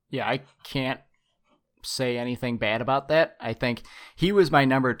year. Yeah, I can't say anything bad about that. I think he was my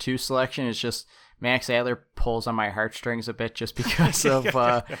number 2 selection. It's just Max Adler pulls on my heartstrings a bit just because of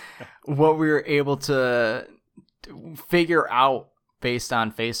what we were able to figure out based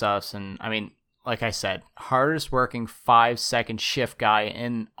on faceoffs. And I mean, like I said, hardest working 5-second shift guy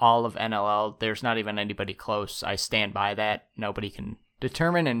in all of NLL. There's not even anybody close. I stand by that. Nobody can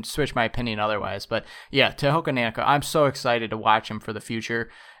determine and switch my opinion otherwise. But yeah, Tehoka Naneko, I'm so excited to watch him for the future.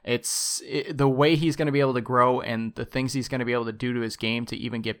 The way he's going to be able to grow and the things he's going to be able to do to his game to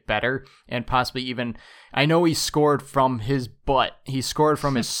even get better and possibly even, I know he scored from his butt. He scored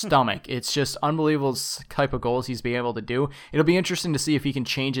from his stomach. It's just unbelievable type of goals he's being able to do. It'll be interesting to see if he can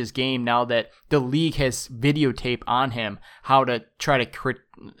change his game now that the league has videotape on him, how to try to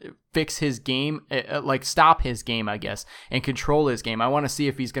fix his game, like stop his game, I guess, and control his game. I want to see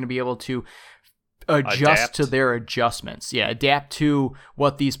if he's going to be able to adjust to their adjustments. Yeah, adapt to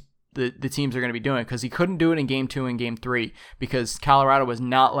what the teams are going to be doing, because he couldn't do it in Game 2 and Game 3 because Colorado was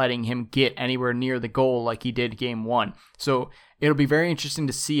not letting him get anywhere near the goal like he did Game 1. So it'll be very interesting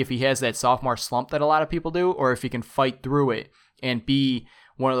to see if he has that sophomore slump that a lot of people do, or if he can fight through it and be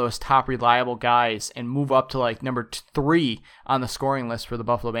one of those top reliable guys and move up to like number 3 on the scoring list for the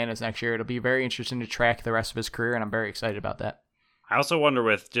Buffalo Bandits next year. It'll be very interesting to track the rest of his career, and I'm very excited about that. I also wonder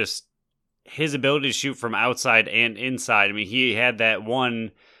with just his ability to shoot from outside and inside. I mean, he had that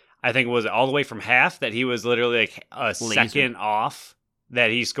one, I think it was all the way from half, that he was literally like a second off that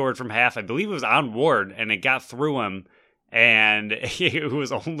he scored from half. I believe it was on Ward, and it got through him, and it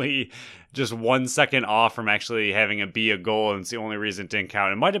was only just 1 second off from actually having it be a goal, and it's the only reason it didn't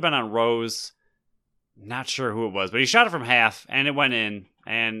count. It might have been on Rose. Not sure who it was, but he shot it from half, and it went in.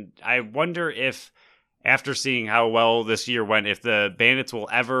 And I wonder if, after seeing how well this year went, if the Bandits will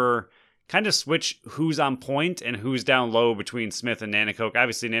ever kind of switch who's on point and who's down low between Smith and Nanticoke.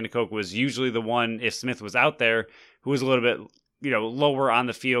 Obviously, Nanticoke was usually the one, if Smith was out there, who was a little bit, lower on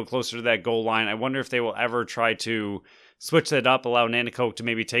the field, closer to that goal line. I wonder if they will ever try to switch that up, allow Nanticoke to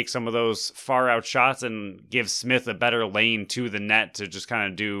maybe take some of those far out shots and give Smith a better lane to the net to just kind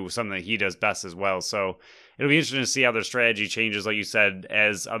of do something that he does best as well. So it'll be interesting to see how their strategy changes, like you said,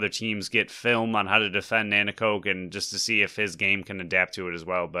 as other teams get film on how to defend Nanticoke, and just to see if his game can adapt to it as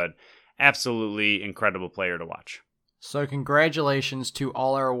well. But absolutely incredible player to watch. So congratulations to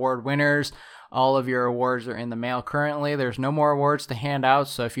all our award winners. All of your awards are in the mail currently. There's no more awards to hand out,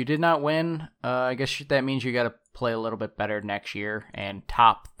 so if you did not win, I guess that means you got to play a little bit better next year and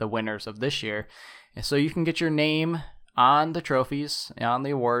top the winners of this year. And so you can get your name on the trophies, on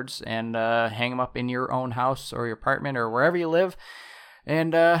the awards, and hang them up in your own house or your apartment or wherever you live,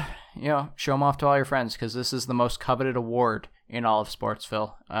 and show them off to all your friends, because this is the most coveted award in all of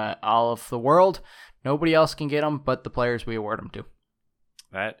Sportsville, all of the world. Nobody else can get them but the players we award them to.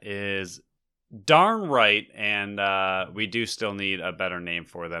 That is darn right, and we do still need a better name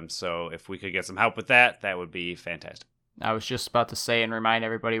for them. So if we could get some help with that, that would be fantastic. I was just about to say and remind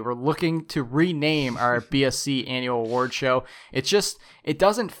everybody, we're looking to rename our BSC annual award show. It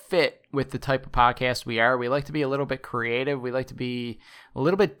doesn't fit with the type of podcast we are. We like to be a little bit creative. We like to be a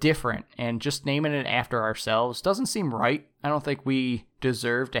little bit different, and just naming it after ourselves doesn't seem right. I don't think we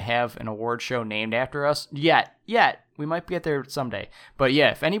deserve to have an award show named after us yet. We might get there someday. But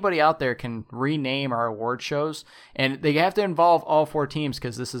yeah, if anybody out there can rename our award shows, and they have to involve all 4 teams,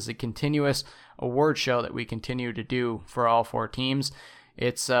 because this is a continuous award show that we continue to do for all 4 teams.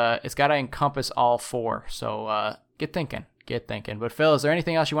 It's got to encompass all 4. So get thinking. But Phil, is there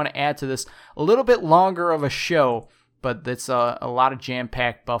anything else you want to add to this a little bit longer of a show, but it's a lot of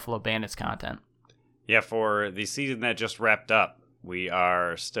jam-packed Buffalo Bandits content? Yeah, for the season that just wrapped up, we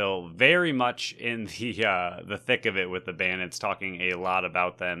are still very much in the thick of it with the Bandits, talking a lot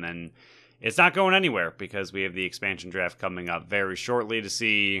about them, and it's not going anywhere because we have the expansion draft coming up very shortly to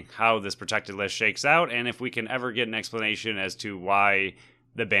see how this protected list shakes out, and if we can ever get an explanation as to why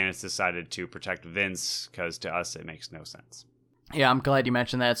the Bandits decided to protect Vince, because to us it makes no sense. Yeah, I'm glad you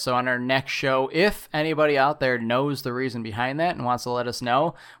mentioned that. So on our next show, if anybody out there knows the reason behind that and wants to let us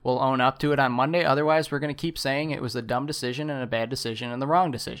know, we'll own up to it on Monday. Otherwise, we're going to keep saying it was a dumb decision and a bad decision and the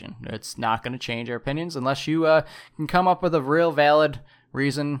wrong decision. It's not going to change our opinions unless you can come up with a real valid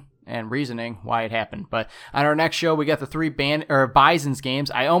reason and reasoning why it happened. But on our next show, we got the 3 Bison's games.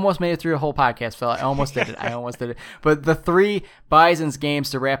 I almost made it through a whole podcast, Phil. I almost did it. But the 3 Bison's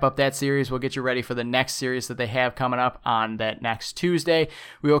games to wrap up that series will get you ready for the next series that they have coming up on that next Tuesday.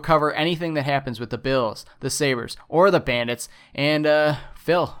 We will cover anything that happens with the Bills, the Sabres, or the Bandits. And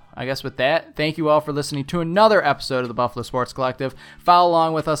Phil, I guess with that, thank you all for listening to another episode of the Buffalo Sports Collective. Follow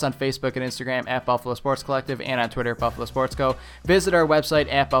along with us on Facebook and Instagram at Buffalo Sports Collective, and on Twitter at Buffalo Sports Co. Visit our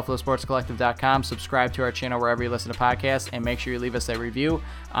website at buffalosportscollective.com. Subscribe to our channel wherever you listen to podcasts, and make sure you leave us a review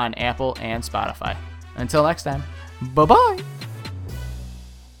on Apple and Spotify. Until next time, bye-bye.